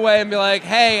step away and be like,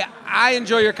 hey, I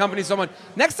enjoy your company so much.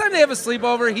 Next time they have a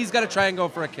sleepover, he's got to try and go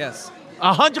for a kiss.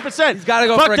 100%. He's gotta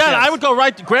go Fuck for a that. kiss. I would go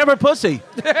right grab her pussy.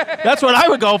 That's what I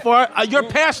would go for. You're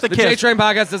past the The kiss. J-Train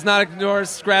podcast does not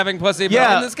endorse grabbing pussy, but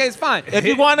Yeah. in this case, fine. If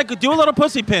you want to do a little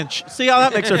pussy pinch, see how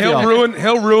that makes her feel.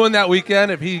 He'll ruin that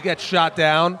weekend if he gets shot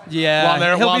down. Yeah,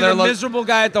 While he'll be the miserable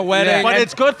guy at the wedding. Yeah, But And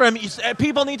it's good for him.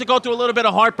 People need to go through a little bit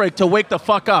of heartbreak to wake the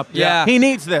fuck up. Yeah. He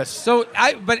needs this. so,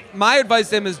 but my advice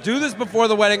to him is do this before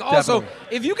the wedding. Also,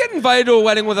 Definitely. if you get invited to a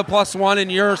wedding with a +1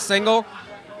 and you're single,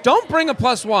 don't bring a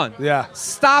 +1. Yeah.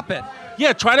 Stop it.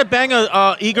 Yeah, try to bang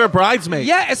a eager bridesmaid.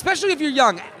 Yeah, especially if you're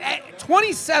young. At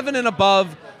 27 and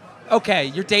above, okay,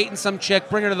 you're dating some chick,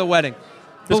 bring her to the wedding.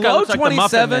 This guy Below looks like the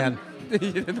Muffin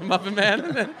 27, the Muffin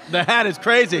Man. The hat is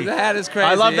crazy. The hat is crazy.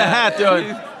 I love the yeah.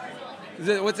 hat,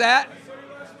 dude. What's that?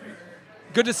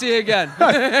 Good to see you again.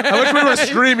 I wish we were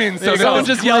streaming. So Someone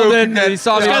just yelled in. He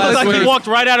saw me This guy looks last like he week. walked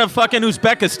right out of fucking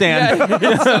Uzbekistan.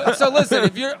 Yeah. So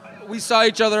listen, we saw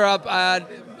each other up at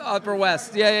Upper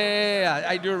West. Yeah.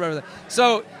 I do remember that.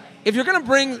 So if you're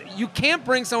gonna you can't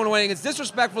bring someone to a wedding. It's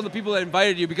disrespectful to the people that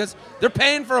invited you because they're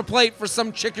paying for a plate for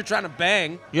some chick you're trying to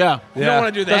bang. Yeah. You don't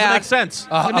want to do that. Doesn't make sense.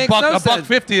 It makes no a buck sense.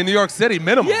 50 in New York City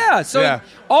minimum. Yeah. So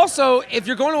also, if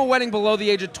you're going to a wedding below the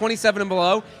age of 27 and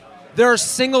below, there are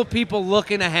single people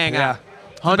looking to hang out.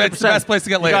 100%. It's the best place to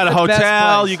get laid. You got a The best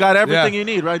hotel. place. You got everything Yeah. you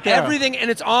need right there. Everything,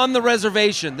 and it's on the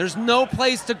reservation. There's no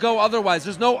place to go otherwise.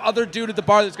 There's no other dude at the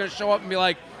bar that's going to show up and be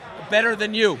like, better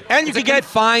than you. And you It's can a get-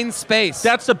 confined space.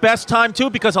 That's the best time too,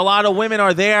 because a lot of women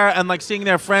are there and like seeing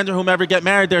their friends or whomever get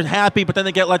married, they're happy, but then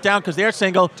they get let down because they're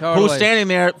single. Totally. Who's standing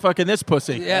there, fucking this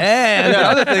pussy? Yes. And the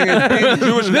other thing is, being the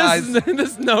Jewish guys,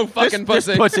 This no fucking This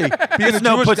pussy. pussy. being the It's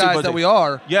no Jewish pussy guys pussy. that we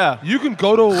are, Yeah. you can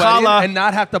go to a wedding Challah. and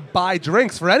not have to buy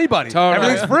drinks for anybody. Totally.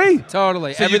 Everything's free.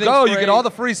 Totally. So you Everything's go, you free. get all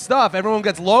the free stuff, everyone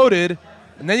gets loaded,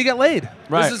 and then you get laid.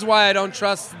 Right. This is why I don't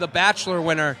trust the Bachelor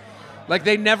winner. Like,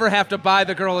 they never have to buy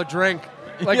the girl a drink.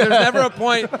 Like, there's never a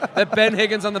point that Ben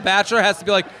Higgins on The Bachelor has to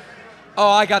be like, oh,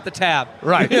 I got the tab.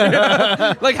 Right.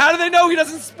 Like, how do they know he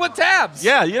doesn't split tabs?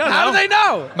 Yeah, you don't How know. do they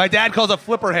know? My dad calls it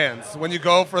flipper hands when you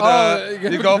go for the Oh,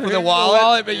 you go for the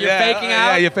wallet. but you're faking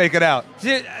out? Yeah, you fake it out.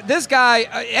 See, this guy,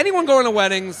 anyone going to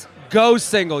weddings, go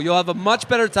single. You'll have a much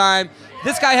better time.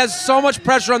 This guy has so much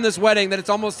pressure on this wedding that it's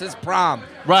almost his prom.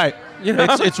 Right. You know?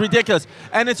 It's ridiculous.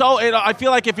 And it's all. I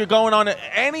feel like if you're going on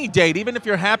any date, even if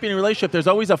you're happy in a relationship, there's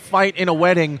always a fight in a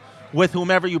wedding with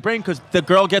whomever you bring because the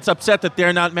girl gets upset that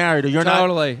they're not married or you're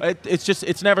Totally. not. It's just,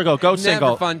 it's never go. Go single.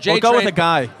 Never fun. Or go with a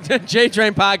guy.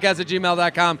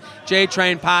 JTrainPodcast@gmail.com.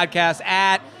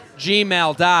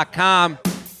 JTrainPodcast@gmail.com.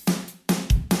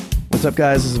 What's up,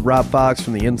 guys? This is Rob Fox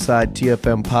from the Inside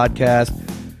TFM podcast.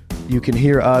 You can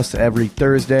hear us every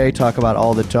Thursday talk about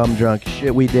all the dumb drunk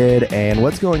shit we did and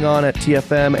what's going on at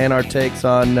TFM and our takes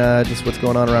on just what's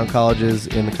going on around colleges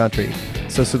in the country.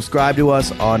 So subscribe to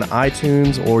us on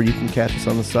iTunes or you can catch us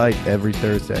on the site every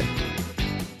Thursday.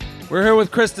 We're here with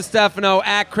Chris DiStefano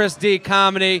at Chris D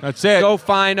Comedy. That's it. Go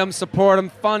find him, support him.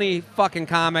 Funny fucking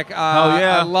comic. Hell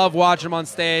yeah. I love watching him on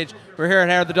stage. We're here at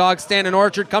Hair of the Dog Stand in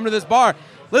Orchard. Come to this bar.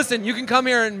 Listen, you can come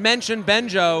here and mention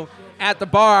Benjo at the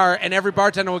bar, and every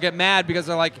bartender will get mad because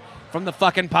they're like, from the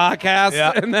fucking podcast,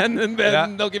 Yeah. and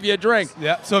then they'll give you a drink.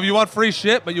 Yeah. So if you want free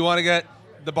shit, but you want to get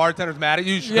the bartenders mad at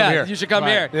you, you should come here. You should come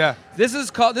here. Yeah. This is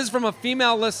from a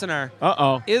female listener.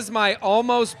 Uh-oh. Is my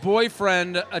almost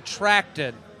boyfriend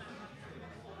attracted?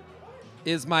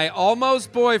 Is my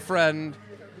almost boyfriend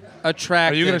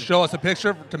attracted? Are you going to show us a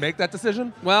picture to make that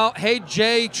decision? Well, hey,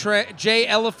 J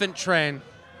Elephant Train.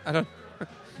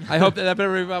 I hope that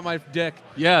better be about my dick.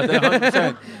 Yeah,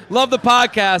 100%. Love the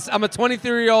podcast. I'm a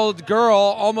 23-year-old girl,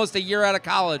 almost a year out of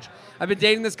college. I've been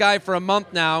dating this guy for a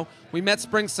month now. We met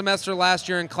spring semester last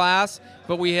year in class,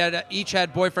 but we had each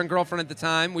had boyfriend, girlfriend at the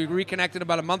time. We reconnected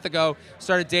about a month ago,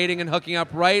 started dating and hooking up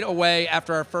right away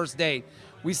after our first date.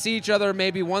 We see each other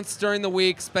maybe once during the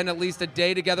week, spend at least a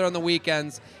day together on the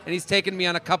weekends, and he's taken me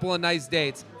on a couple of nice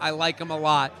dates. I like him a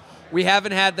lot. We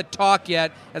haven't had the talk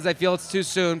yet, as I feel it's too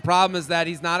soon. Problem is that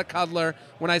he's not a cuddler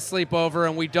when I sleep over,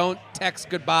 and we don't text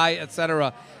goodbye,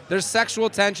 etc. There's sexual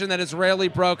tension that is rarely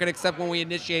broken except when we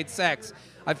initiate sex.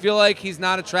 I feel like he's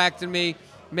not attracted to me.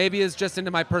 Maybe it's just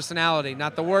into my personality.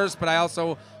 Not the worst, but I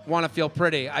also want to feel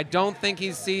pretty. I don't think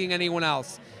he's seeing anyone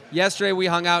else. Yesterday we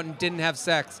hung out and didn't have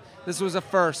sex. This was a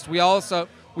first. We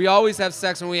always have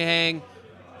sex when we hang,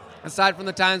 aside from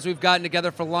the times we've gotten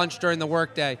together for lunch during the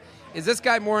workday. Is this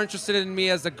guy more interested in me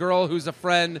as a girl who's a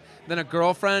friend than a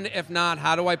girlfriend? If not,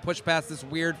 how do I push past this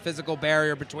weird physical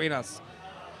barrier between us?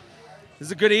 This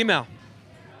is a good email.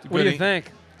 What do you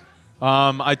think?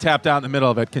 I tapped out in the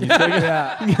middle of it. Can you take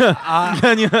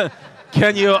it?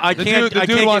 Can you? I The can't. dude I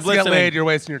can't wants keep to get listening. laid. You're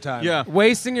wasting your time. Yeah.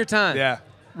 Wasting your time. Yeah.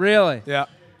 Really? Yeah.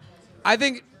 I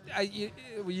think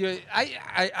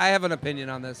I have an opinion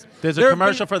on this. There's a There have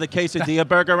commercial for the quesadilla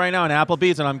burger right now in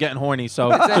Applebee's, and I'm getting horny. So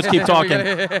just keep talking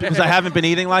because I haven't been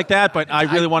eating like that, but I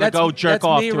really want to go jerk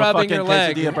off to a rubbing fucking your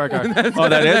leg. quesadilla burger. Oh,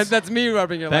 that is. That's me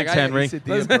rubbing your Thanks, leg. Henry.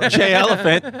 Quesadilla burger. J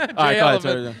Elephant. All right, go ahead.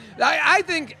 Elephant. I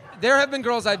think there have been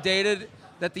girls I've dated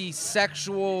that the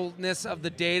sexualness of the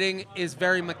dating is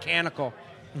very mechanical.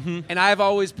 And I've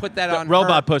always put that on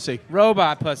Robot her. pussy.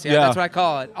 Robot pussy. Yeah. That's what I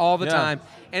call it all the Yeah. time.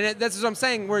 And that's what I'm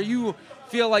saying, where you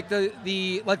feel like the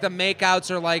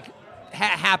makeouts are like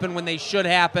happen when they should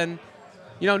happen.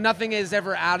 You know, nothing is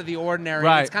ever out of the ordinary.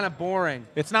 Right. It's kind of boring.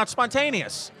 It's not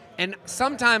spontaneous. And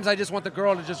sometimes I just want the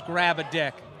girl to just grab a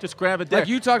dick. Just grab a dick. Like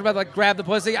you talked about, like grab the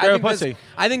pussy. Grab a pussy.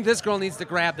 I think this girl needs to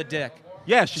grab the dick.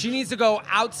 Yeah, She needs to go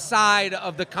outside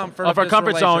of the comfort of her this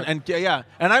comfort zone, relationship.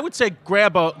 and I would say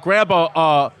grab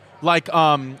a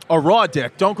raw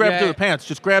dick. Don't grab Yeah. through the pants.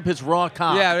 Just grab his raw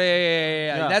cock.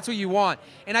 Yeah. That's what you want.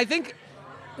 And I think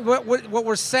what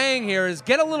we're saying here is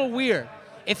get a little weird.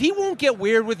 If he won't get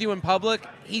weird with you in public,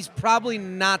 he's probably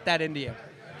not that into you.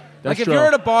 That's if true. you're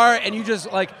at a bar and you just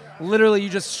literally you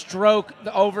just stroke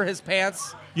over his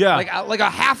pants, Yeah. like a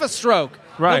half a stroke,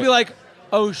 Right. he'll be like,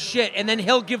 oh shit, and then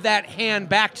he'll give that hand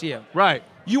back to you. Right.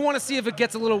 You want to see if it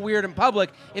gets a little weird in public.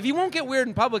 If he won't get weird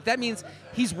in public, that means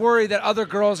he's worried that other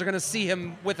girls are going to see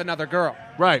him with another girl.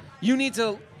 Right. You need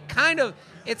to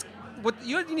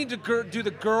you need to do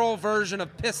the girl version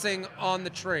of pissing on the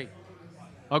tree.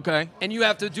 Okay. And you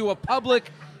have to do a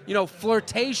public,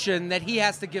 flirtation that he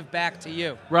has to give back to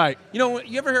you. Right. You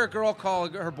ever hear a girl call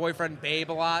her boyfriend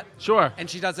babe a lot? Sure. And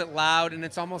she does it loud, and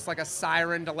it's almost like a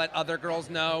siren to let other girls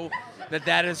know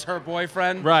that is her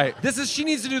boyfriend. Right. She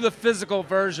needs to do the physical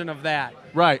version of that.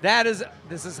 Right.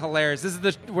 This is hilarious.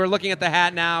 We're looking at the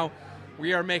hat now.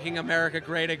 We are making America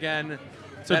great again.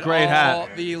 It's a great hat. All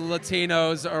the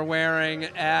Latinos are wearing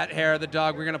at Hair of the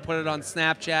Dog. We're going to put it on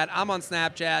Snapchat. I'm on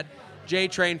Snapchat.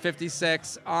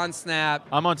 JTrain56 on Snap.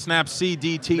 I'm on Snap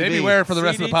CDTV. Maybe wear it for the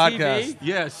rest of the CDTV? podcast.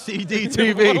 Yeah,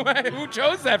 CDTV. Who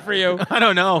chose that for you? I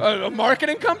don't know. A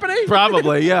marketing company?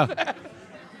 Probably, yeah.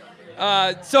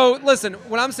 So listen,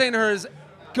 what I'm saying to her is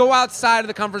go outside of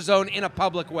the comfort zone in a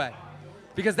public way.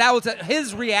 Because that will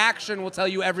his reaction will tell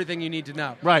you everything you need to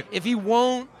know. Right. If he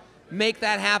won't make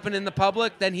that happen in the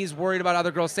public, then he's worried about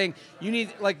other girls saying, you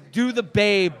need, do the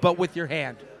babe, but with your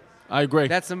hand. I agree.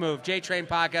 That's the move.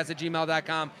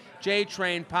 JTrainPodcast@gmail.com.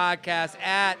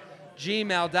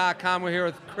 JTrainPodcast@gmail.com. We're here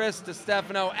with Chris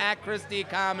DiStefano at Chris D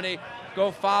Comedy.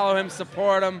 Go follow him,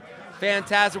 support him.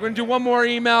 Fantastic. We're going to do one more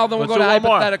email, then we'll Let's go to do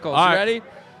one more. hypotheticals. All You right. ready?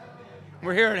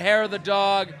 We're here at Hair of the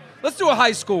Dog. Let's do a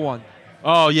high school one.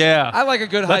 Oh, yeah. I like a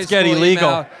good high Let's school get illegal.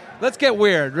 email. Let's get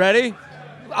weird. Ready?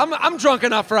 I'm drunk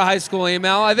enough for a high school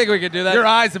email. I think we could do that. Your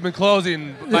eyes have been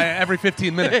closing by every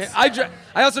 15 minutes. I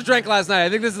also drank last night. I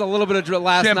think this is a little bit of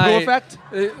last Shampoo night. effect?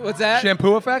 What's that?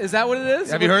 Shampoo effect? Is that what it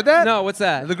is? Have you heard that? No, what's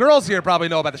that? The girls here probably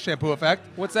know about the shampoo effect.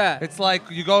 What's that? It's like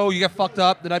you get fucked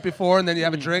up the night before, and then you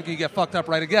have a drink, and you get fucked up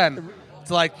right again.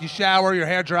 It's like you shower, your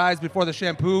hair dries before the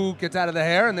shampoo gets out of the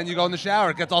hair, and then you go in the shower,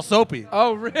 it gets all soapy.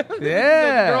 Oh, really?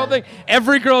 Yeah. The girl thing.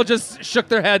 Every girl just shook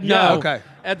their head no. Yeah, okay.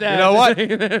 At that. You know what?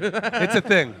 It's a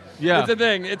thing. Yeah.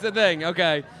 It's a thing.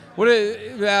 Okay. What,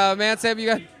 man, Sam, you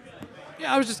got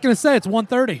Yeah, I was just gonna say it's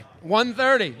 1:30.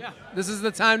 1:30. Yeah. This is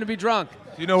the time to be drunk.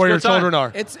 You know where your Good time. children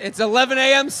are. It's 11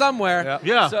 a.m. somewhere. Yeah.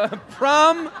 Yeah. So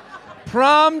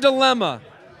prom dilemma.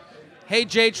 Hey,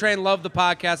 J-Train, love the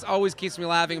podcast. Always keeps me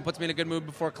laughing and puts me in a good mood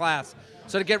before class.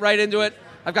 So to get right into it,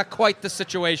 I've got quite the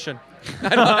situation.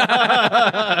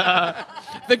 I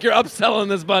think you're upselling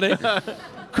this, buddy.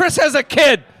 Chris has a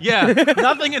kid. Yeah.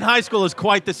 Nothing in high school is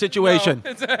quite the situation.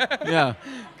 Yeah.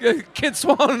 Kid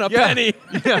swallowing a Yeah. penny.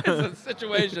 Yeah. It's a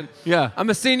situation. Yeah. I'm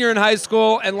a senior in high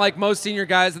school, and like most senior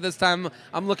guys at this time,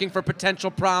 I'm looking for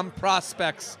potential prom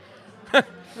prospects.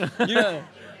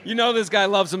 You know this guy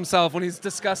loves himself when he's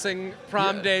discussing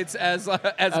prom dates as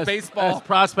baseball. As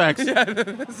prospects.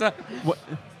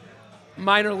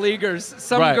 Minor leaguers.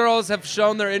 Some Right. girls have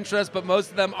shown their interest, but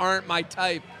most of them aren't my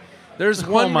type. There's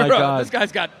one my girl. God. This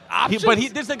guy's got options.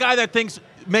 This is the guy that thinks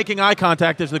making eye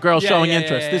contact is the girl Yeah, showing yeah,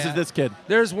 interest. yeah, This yeah. is this kid.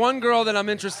 There's one girl that I'm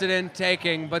interested in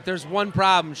taking, but there's one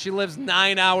problem. She lives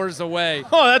 9 hours away.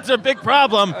 Oh, that's a big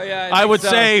problem. Oh, yeah, I I think would so.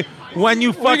 say when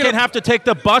you fucking gonna- have to take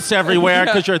the bus everywhere Yeah.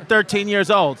 because you're 13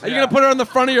 years old. Are you going to put her on the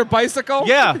front of your bicycle?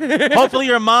 Yeah. Hopefully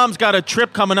your mom's got a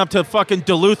trip coming up to fucking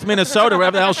Duluth, Minnesota,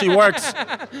 wherever the hell she works.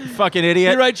 You fucking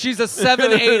idiot. You're right. She's a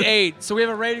 788. So we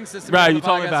have a rating system. Right, on the you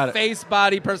told me podcast. about it. Face,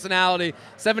 body, personality.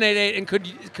 788, and could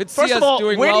see First us of all,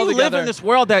 doing where well do you together. live in this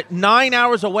world that 9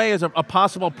 hours away is a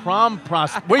possible prom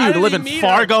prospect? Where How you did live he in meet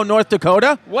Fargo, North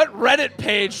Dakota? What Reddit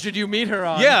page did you meet her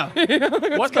on? Yeah.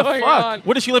 What the going fuck? on?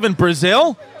 What does she live in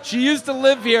Brazil? She used to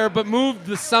live here, but moved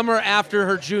the summer after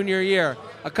her junior year.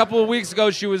 A couple of weeks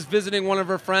ago, she was visiting one of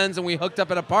her friends, and we hooked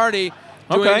up at a party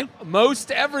doing Okay.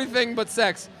 most everything but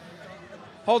sex.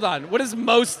 Hold on. What is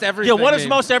most everything Yeah, what is mean?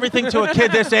 most everything to a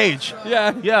kid this age?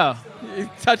 Yeah. Yeah. You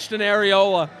touched an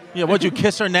areola. Yeah, would you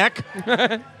kiss her neck?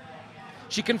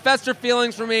 She confessed her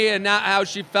feelings for me and not how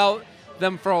she felt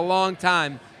them for a long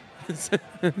time.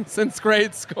 Since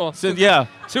grade school. Yeah.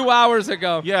 2 hours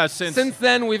ago. Yeah, since-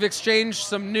 then, we've exchanged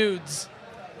some nudes.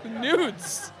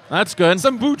 Nudes? That's good.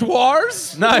 Some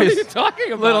boudoirs? Nice. What are you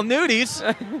talking about? Little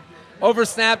nudies. Over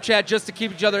Snapchat just to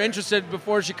keep each other interested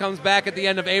before she comes back at the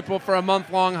end of April for a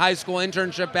month-long high school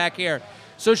internship back here.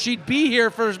 So she'd be here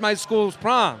for my school's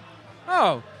prom.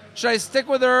 oh, should I stick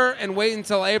with her and wait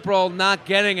until April, not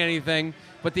getting anything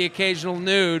but the occasional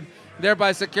nude,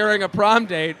 thereby securing a prom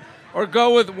date, or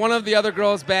go with one of the other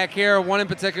girls back here, one in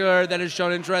particular that has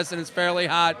shown interest and is fairly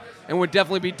hot and would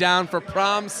definitely be down for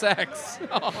prom sex?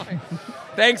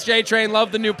 Thanks, J-Train.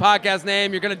 Love the new podcast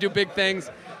name. You're going to do big things.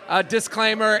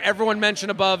 Disclaimer, everyone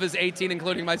mentioned above is 18,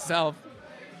 including myself.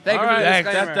 Thank you for the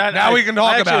disclaimer. Now we can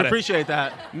talk I about actually it. appreciate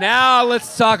that. Now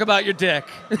let's talk about your dick.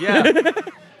 Yeah.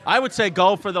 I would say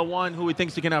go for the one who he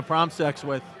thinks he can have prom sex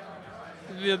with.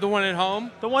 The one at home?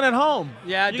 The one at home.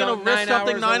 Yeah, You're going don't- to risk 9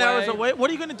 something hours 9 hours away. away? What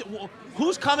are you going to do?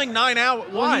 Who's coming 9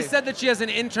 hours? Why? Well, he said that she has an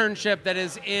internship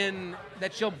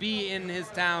that she'll be in his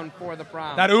town for the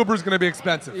prom. That Uber's going to be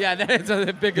expensive. Yeah, that's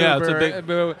a big Yeah, Uber. it's a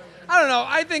big- I don't know.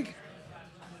 I think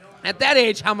at that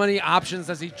age, how many options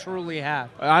does he truly have?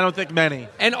 I don't think many.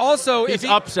 And also, He's if he,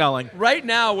 upselling. right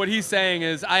now, what he's saying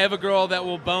is, I have a girl that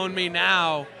will bone me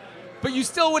now, but you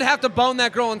still would have to bone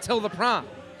that girl until the prom.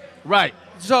 Right.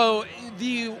 So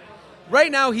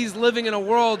right now he's living in a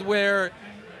world where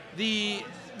he's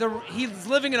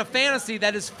living in a fantasy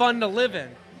that is fun to live in.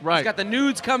 Right. He's got the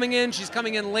nudes coming in. She's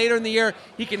coming in later in the year.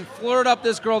 He can flirt up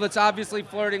this girl that's obviously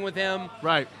flirting with him.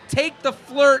 Right. Take the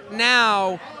flirt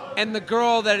now and the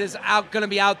girl that is going to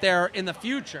be out there in the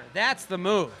future. That's the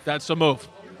move. That's the move.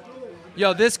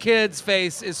 Yo, this kid's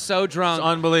face is so drunk. It's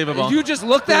unbelievable. You just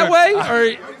look that way?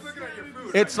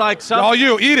 Or It's like some. Oh,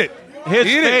 you eat it. His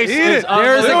eat face it. Eat is it.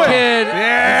 there's a unbelievable. kid.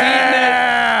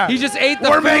 Yeah. He just ate the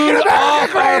We're food making America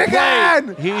off our great plate.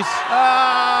 again. He's.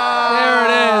 There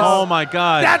it is. Oh my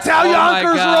God. That's how Oh my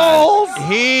Yonkers God. rolls.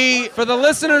 He For the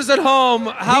listeners at home,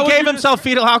 how he would gave you himself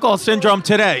fetal alcohol syndrome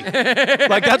today.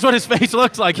 Like that's what his face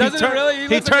looks like. Doesn't it really? He He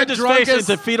looks like turned the his face drunkest-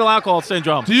 into fetal alcohol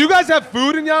syndrome. Do you guys have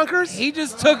food in Yonkers? He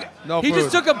just took No he food.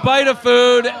 just took a bite of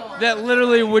food that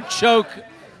literally would choke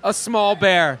a small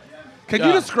bear. Can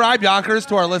you describe Yonkers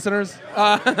to our listeners?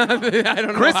 I don't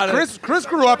know Chris, how to. Chris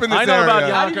grew up in this I know area. about how do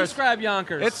you Yonkers. describe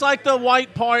Yonkers? It's like the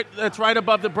white part that's right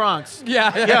above the Bronx.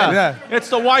 yeah. Yeah. Yeah. It's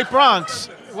the white Bronx.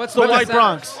 What's The white that?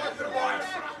 Bronx.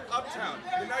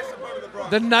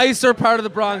 The nicer part of the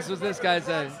Bronx was this guy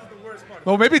saying.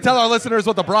 Well, maybe tell our listeners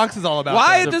what the Bronx is all about.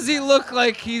 Why then. does he look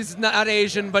like he's not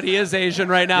Asian, but he is Asian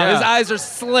right now? Yeah. His eyes are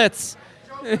slits.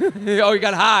 Oh, he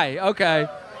got high. Okay.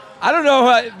 I don't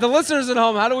know. The listeners at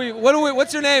home,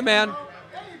 what's your name, man?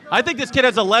 I think this kid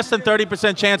has a less than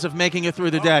 30% chance of making it through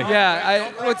the day.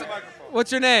 Yeah.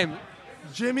 What's your name?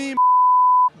 Jimmy?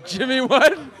 Jimmy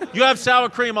what? You have sour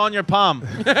cream on your palm.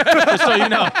 Just so you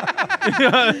know.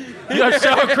 You have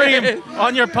sour cream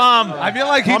on your palm. I feel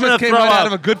like he I'm gonna just came throw right out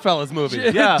up. of a Goodfellas movie.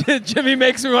 Yeah. Jimmy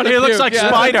makes me want to He puke. looks like yeah.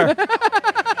 Spider.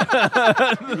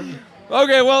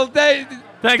 Okay, well, Thanks,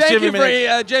 thank Jimmy. you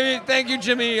for Jimmy. Thank you,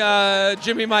 Jimmy.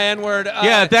 Jimmy, my N-word.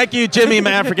 Yeah, thank you, Jimmy,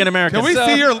 my African American.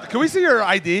 Can we see your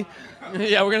ID?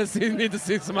 Yeah, we're gonna need to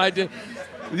see some idea.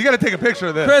 You got to take a picture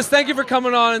of this. Chris, thank you for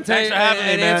coming on and, Thanks for having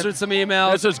me, man. answered some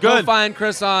emails. This is Go good. find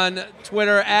Chris on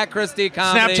Twitter at Chris D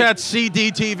Comedy. Snapchat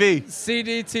CDTV.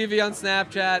 CDTV on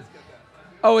Snapchat.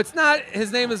 Oh, it's not.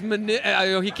 His name is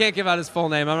he can't give out his full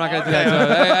name. I'm not gonna do that.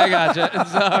 So I got you.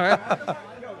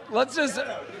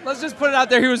 So, let's just put it out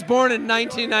there. He was born in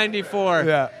 1994.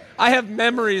 Yeah. I have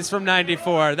memories from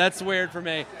 94. That's weird for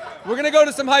me. We're going to go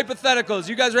to some hypotheticals.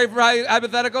 You guys ready for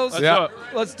hypotheticals? Yeah.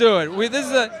 Let's do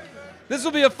it. This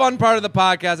will be a fun part of the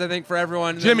podcast, I think, for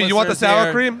everyone. Jimmy, you want the listeners sour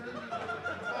here. cream?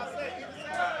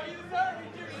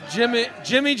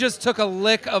 Jimmy just took a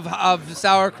lick of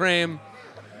sour cream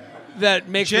that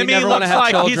makes me Jimmy never want to looks have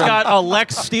like children. he's got a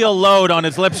Lex Steel load on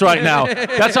his lips right now.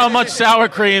 That's how much sour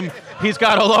cream he's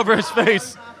got all over his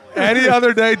face. Any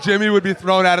other day, Jimmy would be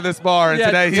thrown out of this bar, and Yeah,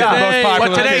 today he's today- the most popular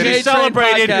But today kid. he's J-Train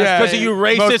celebrated podcast. because of you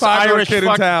most racist popular Irish kid in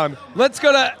fuck. town. Let's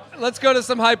go to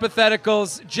some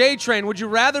hypotheticals. J-Train, would you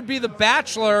rather be the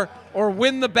Bachelor or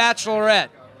win the Bachelorette?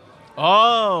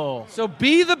 Oh. So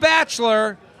be the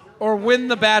Bachelor or win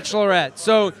the Bachelorette.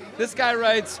 So this guy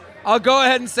writes, I'll go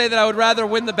ahead and say that I would rather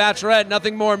win the Bachelorette.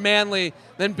 Nothing more manly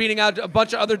than beating out a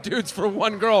bunch of other dudes for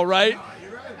one girl, right?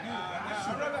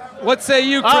 What say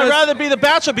you, Chris? I'd rather be the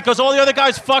Bachelor because all the other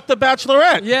guys fuck the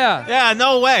Bachelorette. Yeah. Yeah,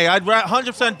 no way. I'd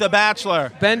 100% the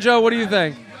Bachelor. Benjo, what do you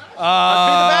think? Be the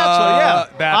Bachelor, yeah.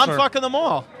 Bachelor. I'm fucking them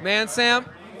all. Man, Sam?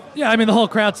 Yeah, I mean, the whole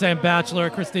crowd saying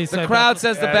Bachelor, Christie The saying crowd Bachelor.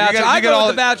 says The Yeah, Bachelor. you I get go all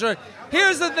with The Bachelor.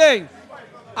 Here's the thing.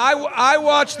 I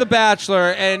watch The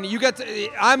Bachelor, and you get to,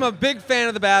 I'm a big fan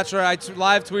of The Bachelor. I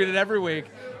live tweet it every week.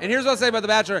 And here's what I'll say about The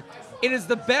Bachelor. It is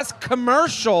the best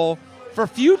commercial for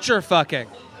future fucking.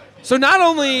 So not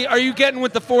only are you getting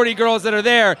with the 40 girls that are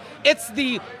there, it's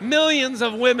the millions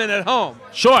of women at home.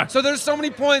 Sure. So there's so many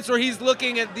points where he's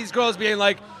looking at these girls being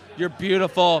like, You're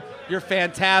beautiful. You're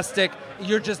fantastic.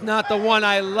 You're just not the one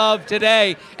I love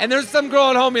today. And there's some girl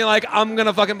at home being like, I'm going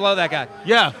to fucking blow that guy.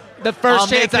 Yeah. The first I'll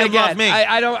chance make I him get. love me.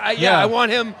 I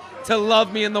want him to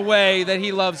love me in the way that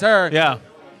he loves her. Yeah.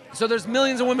 So there's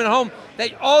millions of women at home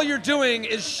that all you're doing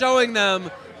is showing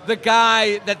them the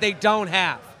guy that they don't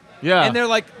have. Yeah. And they're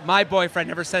like, my boyfriend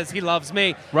never says he loves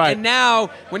me. Right. And now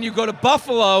when you go to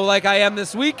Buffalo, like I am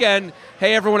this weekend,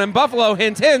 hey, everyone in Buffalo,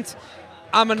 hint, hint,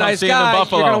 I'm a nice see him in guy. You're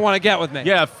Buffalo. going to want to get with me.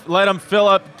 Yeah, let them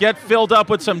get filled up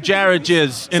with some Jared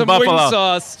jizz in Some Buffalo. wing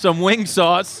sauce. Some wing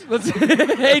sauce.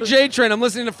 Hey, J-Train, I'm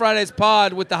listening to Friday's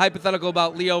pod with the hypothetical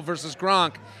about Leo versus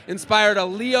Gronk. Inspired a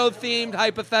Leo-themed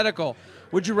hypothetical.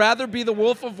 Would you rather be the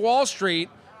Wolf of Wall Street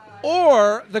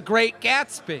or the Great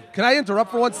Gatsby? Can I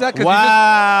interrupt for 1 second?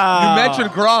 Wow. You mentioned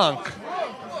Gronk.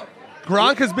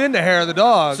 Gronk has been the hair of the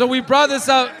dog. So we brought this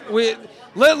up.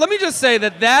 Let me just say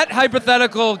that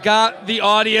hypothetical got the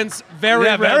audience very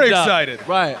revved very up. excited.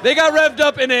 Right. They got revved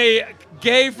up in a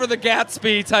gay for the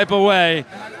Gatsby type of way.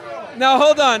 Now,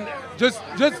 hold on. Just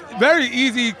very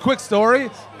easy, quick story.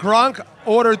 Gronk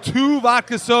ordered 2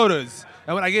 vodka sodas.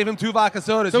 And when I gave him 2 vodka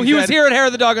sodas, So he was here at Hair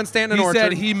of the Dog on Stanton He Orchard.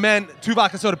 said he meant 2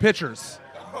 vodka soda pitchers.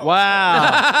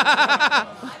 Wow.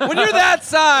 When you're that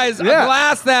size, a Yeah.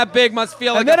 glass that big must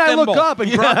feel like And then a I thimble. look up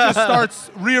and Gronk just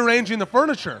starts rearranging the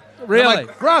furniture. And Really? I'm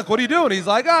like, Gronk, what are you doing? He's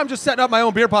like, I'm just setting up my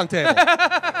own beer pong table.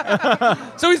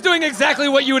 So he's doing exactly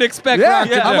what you would expect Gronk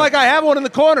to do. I'm like, I have one in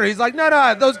the corner. He's like,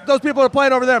 no, those people are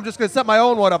playing over there. I'm just going to set my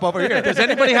own one up over here. Does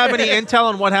anybody have any intel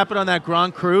on what happened on that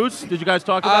Gronk cruise? Did you guys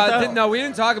talk about that? No, we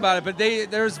didn't talk about it, but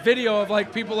there's video of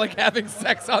like people like having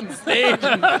sex on stage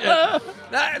and shit.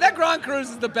 That Gronk cruise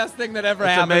is the best thing that ever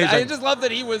happened. amazing. I just love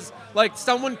that he was like,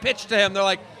 someone pitched to him. They're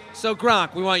like, so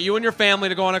Gronk, we want you and your family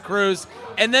to go on a cruise,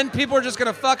 and then people are just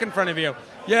gonna fuck in front of you.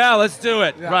 Yeah, let's do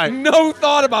it. Right. No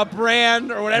thought about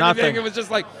brand or whatever. Nothing. It was just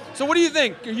like, so what do you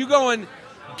think? Are you going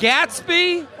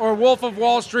Gatsby or Wolf of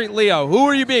Wall Street Leo? Who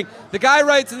are you being? The guy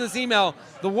writes in this email,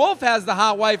 the Wolf has the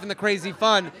hot wife and the crazy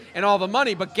fun and all the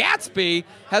money, but Gatsby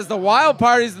has the wild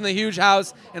parties and the huge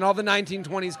house and all the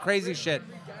 1920s crazy shit.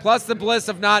 Plus the bliss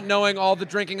of not knowing all the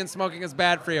drinking and smoking is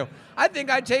bad for you. I think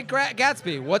I'd take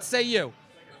Gatsby. What say you?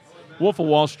 Wolf of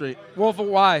Wall Street. Wolf of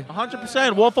why?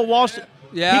 100%. Wolf of Wall Street.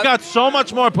 Yeah. He got so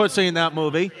much more pussy in that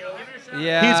movie.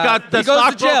 Yeah. He's got the He goes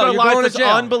to jail. stockbroker You're going life to is jail.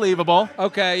 unbelievable.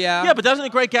 Okay, yeah. Yeah, but doesn't the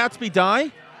Great Gatsby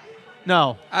die?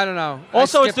 No. I don't know.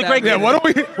 Also, I it's the skipped great- that Yeah,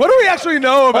 movie. what do we actually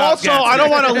know about Also, I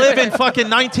don't want to live in fucking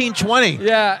 1920.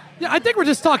 Yeah. Yeah, I think we're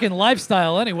just talking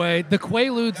lifestyle anyway. The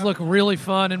Quaaludes look really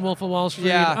fun in Wolf of Wall Street.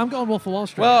 Yeah. I'm going Wolf of Wall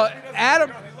Street. Well,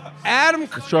 Adam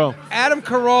True. Adam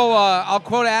Carolla, I'll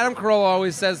quote Adam Carolla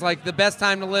always says, like, the best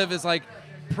time to live is, like,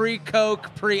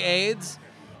 pre-Coke, pre-AIDS.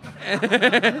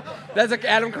 That's an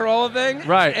Adam Carolla thing.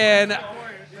 Right. And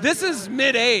this is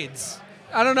mid-AIDS.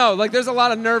 I don't know. Like, there's a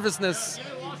lot of nervousness.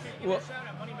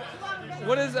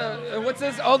 What's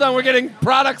this? Hold on, we're getting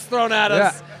products thrown at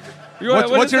us.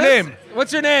 What's your name?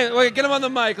 What's your name? Wait, get him on the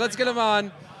mic. Let's get him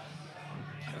on.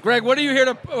 Greg, what are you here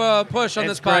to push on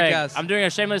It's this Greg. podcast? I'm doing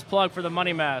a shameless plug for the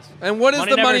Money Mask. And what is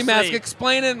Money the never money mask? sleep.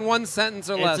 Explain it in one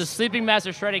sentence or It's less. a sleeping mask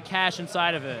with shredded cash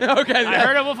inside of it. Okay, I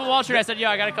heard of Wolf of Wall Street. I said, yo,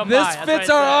 I got to come This by. That's fits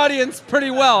what I our said. audience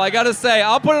pretty well, I gotta say.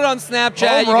 I'll put it on Snapchat.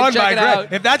 Home You can run check by it Greg.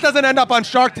 out. If that doesn't end up on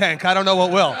Shark Tank, I don't know what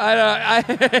will.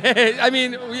 I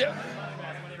mean,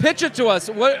 pitch it to us.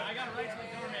 What?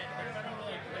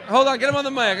 Hold on, get him on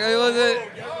the mic.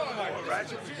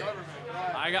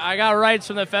 I got rights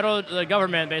from the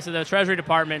government, basically the Treasury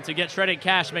Department, to get shredded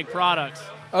cash to make products.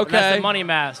 And Okay. that's the Money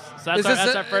Mask. So Is that's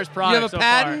this our first you product have a so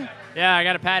patent? far. Yeah, I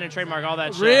got a patent, trademark, all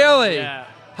that shit. Really? Yeah.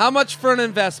 How much for an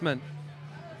investment?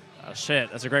 Oh,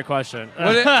 shit, that's a great question.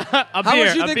 What it- A How beer,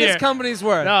 much do you a think beer. this company's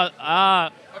worth? No,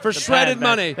 For the shredded patent,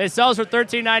 money. It sells for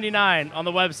 $13.99 on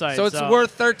the website. So it's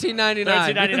worth $13.99.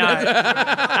 $13.99.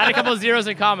 Add a couple of zeros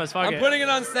and commas. Fuck I'm it. putting it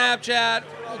on Snapchat.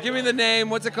 Give me the name.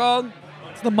 What's it called?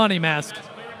 it's the Money Mask.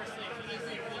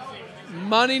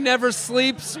 Money Never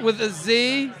Sleeps with a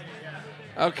Z.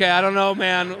 Okay, I don't know,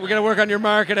 man. We're gonna work on your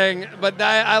marketing, but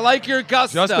I like your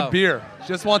gusto. Just a beer.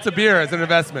 Just wants a beer as an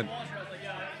investment.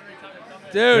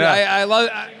 Dude. Yeah.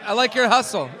 I like your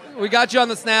hustle. We got you on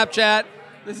the Snapchat.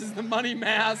 This is the Money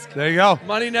Mask. There you go.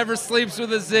 Money Never Sleeps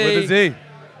with a Z. With a Z.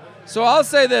 So I'll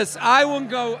say this: I would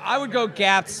go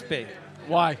Gatsby.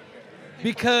 Why?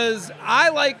 Because I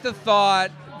like the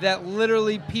thought that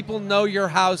literally people know your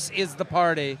house is the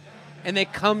party and they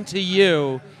come to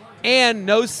you and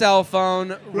no cell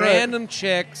phone, random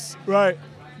chicks. Right.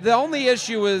 The only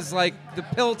issue is like the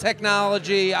pill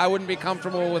technology. I wouldn't be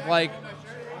comfortable with like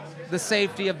the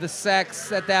safety of the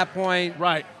sex at that point.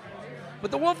 Right. But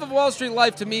the Wolf of Wall Street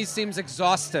life to me seems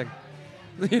exhausting.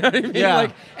 You know what I mean? Yeah.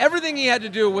 Like, everything he had to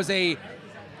do was a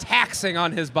taxing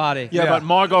on his body. Yeah, but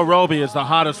Margot Robbie is the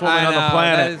hottest woman I on know, the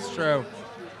planet. that is true.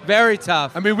 Very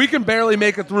tough. I mean, we can barely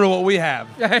make it through what we have,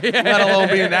 let alone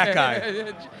being that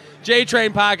guy.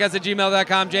 JTrainPodcast at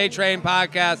gmail.com.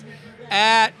 JTrainPodcast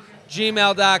at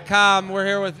gmail.com. We're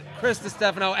here with Chris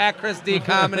DiStefano at Chris D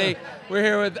Comedy. We're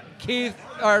here with Keith,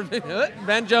 or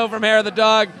Benjo from Hair of the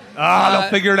Dog. They'll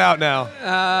figure it out now.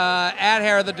 At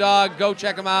Hair of the Dog. Go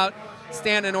check him out.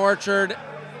 Stanton Orchard.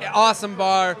 Awesome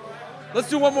bar. Let's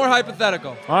do one more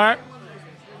hypothetical. All right.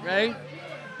 Ready?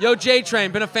 Yo,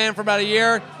 J-Train, been a fan for about a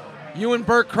year. You and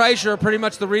Bert Kreischer are pretty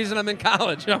much the reason I'm in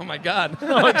college. Oh, my God.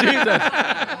 Oh, Jesus.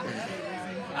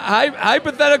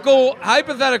 Hypothetical.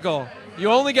 You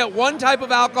only get one type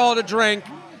of alcohol to drink,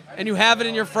 and you have it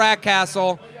in your frat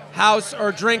castle, house,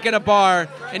 or drink at a bar,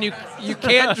 and you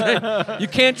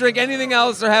can't drink anything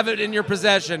else or have it in your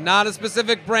possession. Not a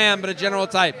specific brand, but a general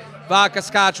type. Vodka,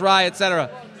 scotch, rye, etc.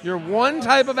 You're one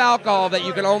type of alcohol that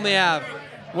you can only have.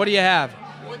 What do you have?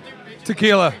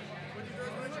 Tequila.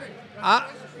 What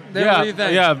do you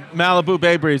think? Yeah, Malibu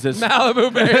Bay Breezes.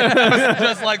 Malibu Bay.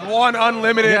 Just like one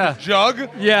unlimited jug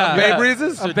of Bay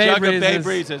Breezes? A A Bay jug Breezes. of Bay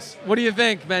Breezes. What do you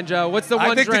think, Benjo? What's the I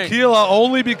one think drink? tequila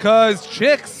only because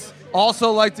chicks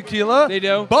also like tequila. They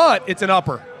do? But it's an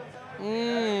upper.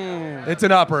 It's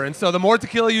an upper. And so the more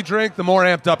tequila you drink, the more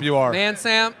amped up you are. Man,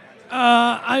 Sam?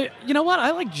 You know what?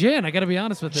 I like gin. I got to be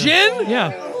honest with you. Gin?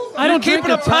 Yeah. I don't Keep drink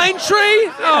it a it. pine tree?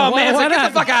 Oh, why- man, why get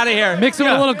not? the fuck out of here. Mix it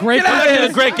with a little grape. Get out of Look here. at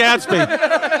the Great Gatsby.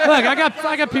 Look,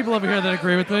 I got people over here that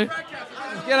agree with me.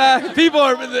 Get out. People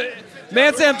are...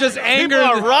 Man, Sam just angered...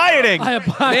 People are rioting.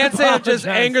 Man, Sam just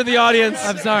angered the audience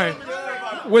I'm sorry.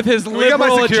 with his Can we get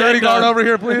liberal my security agenda. guard over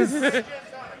here, please?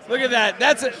 Look at that.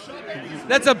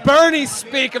 That's a Bernie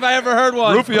speak if I ever heard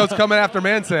one. Rufio's coming after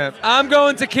Mansam. I'm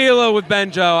going tequila with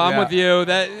Benjo. I'm Yeah. with you.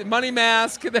 That money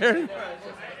mask there.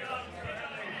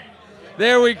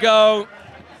 There we go.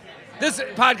 This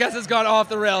podcast has gone off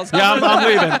the rails. Yeah, I'm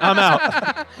leaving. I'm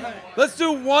out. Let's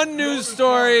do one news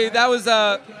story. That was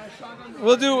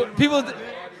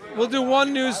We'll do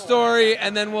one news story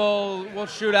and then we'll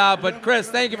shoot out. But Chris,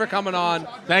 thank you for coming on.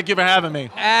 Thank you for having me.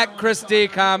 At Chris D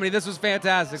Comedy. This was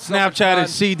fantastic. So much Snapchat fun.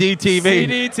 is CDTV.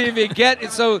 CDTV. Get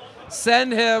it. So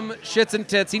send him shits and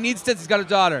tits. He needs tits. He's got a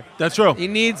daughter. That's true. He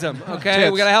needs them. Okay,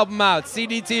 Tits. we gotta help him out.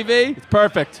 CDTV.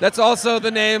 Perfect. That's also the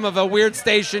name of a weird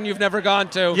station you've never gone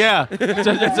to. Yeah.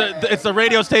 It's the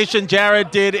radio station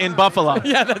Jared did in Buffalo.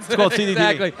 Yeah, that's It's called CDTV.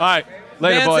 exactly. All right.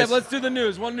 Later, Man, boys. Sam, let's do the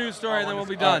news. One news story, and then we'll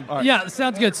be done. All right. Yeah,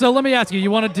 sounds good. So let me ask you. You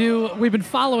want to do? We've been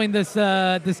following this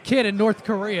this kid in North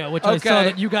Korea, which I saw Okay.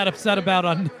 that you got upset about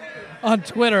on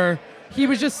Twitter. He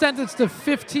was just sentenced to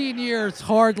 15 years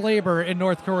hard labor in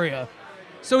North Korea.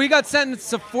 So he got sentenced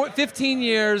to 15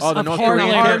 years Oh, the of North hard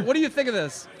Korean labor. kid. What do you think of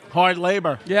this? Hard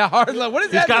labor. Yeah, hard labor. What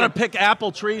is He's that? got to mean? pick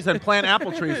apple trees and plant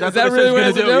apple trees. That's that what really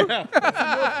it says he's what gonna it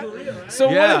has do. to do? So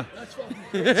Yeah.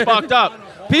 It's fucked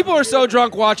up. people are so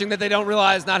drunk watching that they don't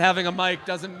realize not having a mic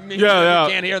doesn't mean Yeah, that yeah.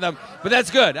 you can't hear them. But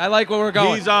that's good. I like where we're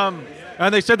going. He's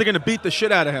and they said they're gonna beat the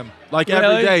shit out of him. Like Really?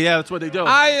 every day. Yeah, that's what they do.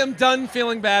 I am done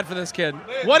feeling bad for this kid.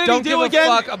 What did he don't do give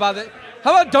again? A fuck about it.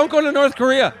 How about don't go to North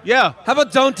Korea? yeah. How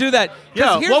about don't do that? 'Cause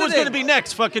Yeah. here's What the was thing. gonna be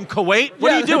next? Fucking Kuwait? What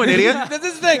Yeah. are you doing, idiot? This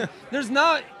is the thing. There's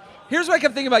not. Here's what I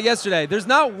kept thinking about yesterday. There's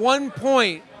not one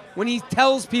point when he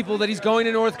tells people that he's going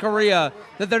to North Korea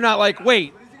that they're not like,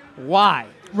 wait, why?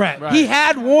 Right. He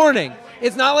had warning.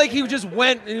 It's not like he just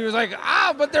went and he was like,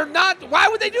 but they're not. Why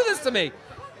would they do this to me?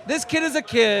 This kid is a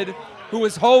kid who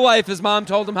his whole life his mom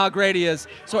told him how great he is.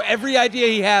 So every idea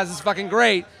he has is fucking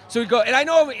great. So he go, and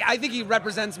I think he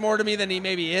represents more to me than he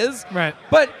maybe is. Right.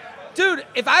 But dude,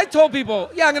 if I told people,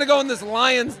 yeah, I'm gonna go in this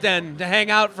lion's den to hang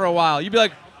out for a while, you'd be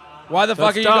like, why the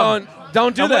fuck That's are you dumb. going?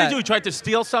 Don't do And that. what did he do? He tried to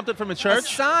steal something from a A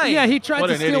church? sign. Yeah, he tried What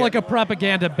to an steal idiot. like a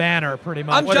propaganda banner, pretty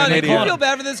much. I'm What done. an If you idiot. feel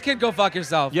bad for this kid, go fuck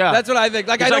yourself. Yeah. That's what I think.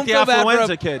 Like He's I like don't the feel bad for affluenza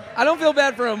him. kid. I don't feel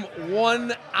bad for him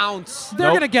 1 ounce. They're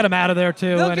Nope. gonna get him out of there too.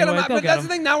 They'll anyway. get him out. They'll But get that's him.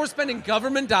 the thing. Now we're spending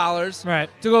government dollars Right.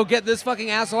 to go get this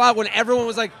fucking asshole out when everyone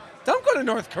was like, don't go to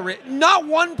North Korea. Not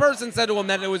one person said to him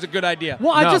that it was a good idea.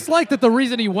 Well, I No. just like that the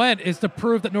reason he went is to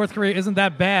prove that North Korea isn't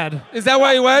that bad. Is that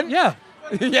why he went? Yeah.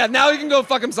 Yeah, now he can go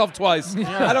fuck himself twice.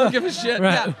 I don't give a shit.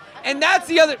 Right. Yeah. And that's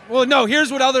the other. Well, no. Here's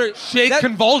what other Shake that-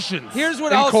 convulsions Here's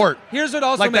what in also. court. Here's what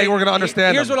also Like made, they were gonna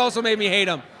understand Here's him. what also made me hate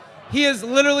him. He is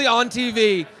literally on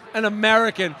TV, an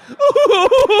American.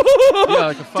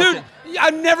 like a fucking- Dude,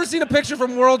 I've never seen a picture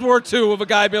from World War II of a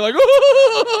guy being like,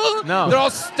 No. They're all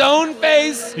stone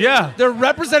faced. Yeah. They're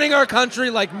representing our country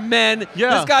like men.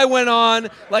 Yeah. This guy went on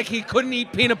like he couldn't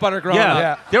eat peanut butter growing Yeah. up.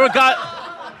 Yeah. There were guys.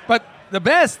 But the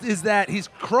best is that he's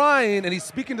crying and he's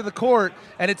speaking to the court,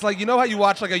 and it's like, you know how you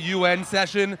watch like a UN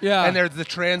session, and there's the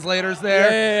translators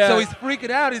there. Yeah. So he's freaking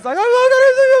out. He's like, I'm not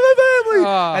gonna see my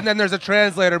family. And then there's a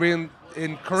translator being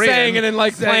in Korean, saying it in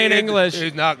like plain English.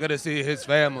 He's not gonna see his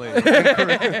family.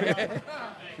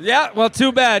 Yeah, well,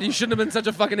 too bad. You shouldn't have been such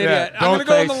a fucking idiot. I'm going to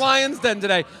go in the Lions Den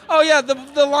today. Oh, yeah,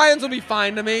 the Lions will be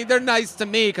fine to me. They're nice to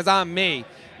me because I'm me.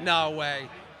 No way.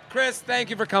 Chris, thank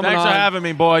you for coming Thanks on. for having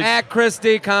me, boys. At Chris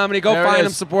D Comedy. Go There it find him,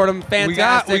 is. support him.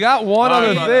 Fantastic. We got one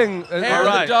other thing. Hair All of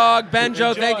right. the Dog.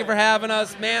 Benjo, thank you for having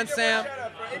us. Man Sam.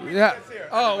 Yeah.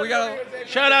 Oh, we got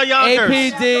Shout out Yonkers.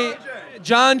 APD.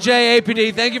 John J.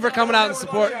 APD, thank you for coming out and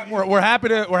support. We're happy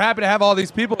to have all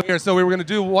these people here. So we were gonna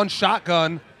do one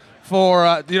shotgun for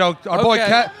our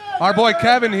boy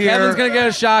Kevin here. Kevin's gonna get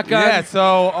a shotgun. Yeah.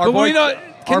 So our But boy. we don't.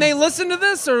 Can they listen to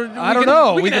this or? I don't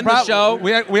know. We can end the show.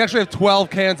 We actually have 12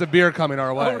 cans of beer coming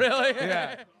our way. Oh, really?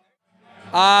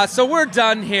 Yeah. So we're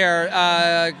done here.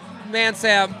 Man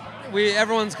Sam,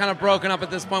 everyone's kind of broken up at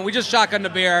this point. We just shotgunned a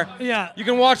beer. Yeah. You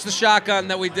can watch the shotgun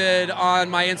that we did on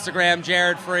my Instagram,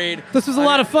 Jared Freed. This was a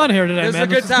lot of fun here today, This man.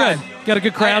 was a good time. Got a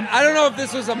good crowd. I don't know if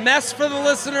this was a mess for the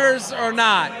listeners or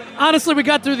not. Honestly, we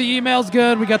got through the emails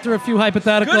good. We got through a few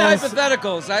hypotheticals. Good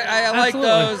hypotheticals. I like Absolutely.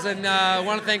 those, and I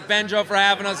want to thank Benjo for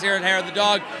having us here at Hair of the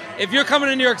Dog. If you're coming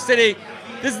to New York City,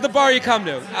 this is the bar you come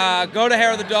to. Go to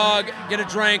Hair of the Dog, get a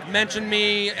drink, mention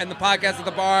me and the podcast at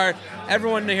the bar.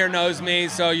 Everyone here knows me,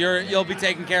 so you'll be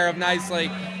taken care of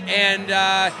nicely.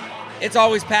 And it's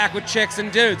always packed with chicks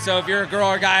and dudes. So if you're a girl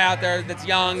or guy out there that's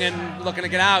young and looking to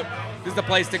get out, this is the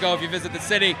place to go if you visit the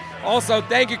city. Also,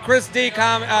 thank you, Chris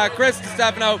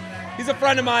DiStefano. He's a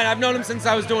friend of mine. I've known him since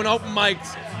I was doing open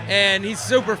mics, and he's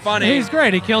super funny. He's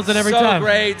great. He kills it every so time. So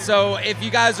great. So if you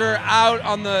guys are out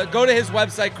go to his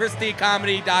website,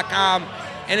 chrisdcomedy.com,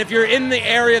 and if you're in the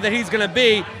area that he's going to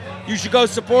be, you should go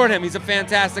support him. He's a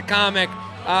fantastic comic.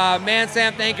 Man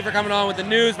Sam, thank you for coming on with the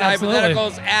news, the Absolutely.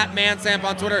 hypotheticals, at Man Sam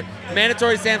on Twitter.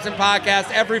 Mandatory Samson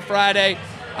podcast every Friday.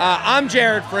 I'm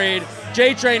Jared Freed,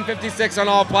 JTrain56 on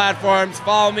all platforms.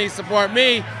 Follow me, support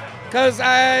me, because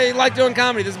I like doing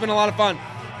comedy. This has been a lot of fun.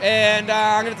 And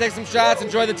I'm going to take some shots,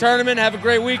 enjoy the tournament, have a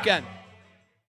great weekend.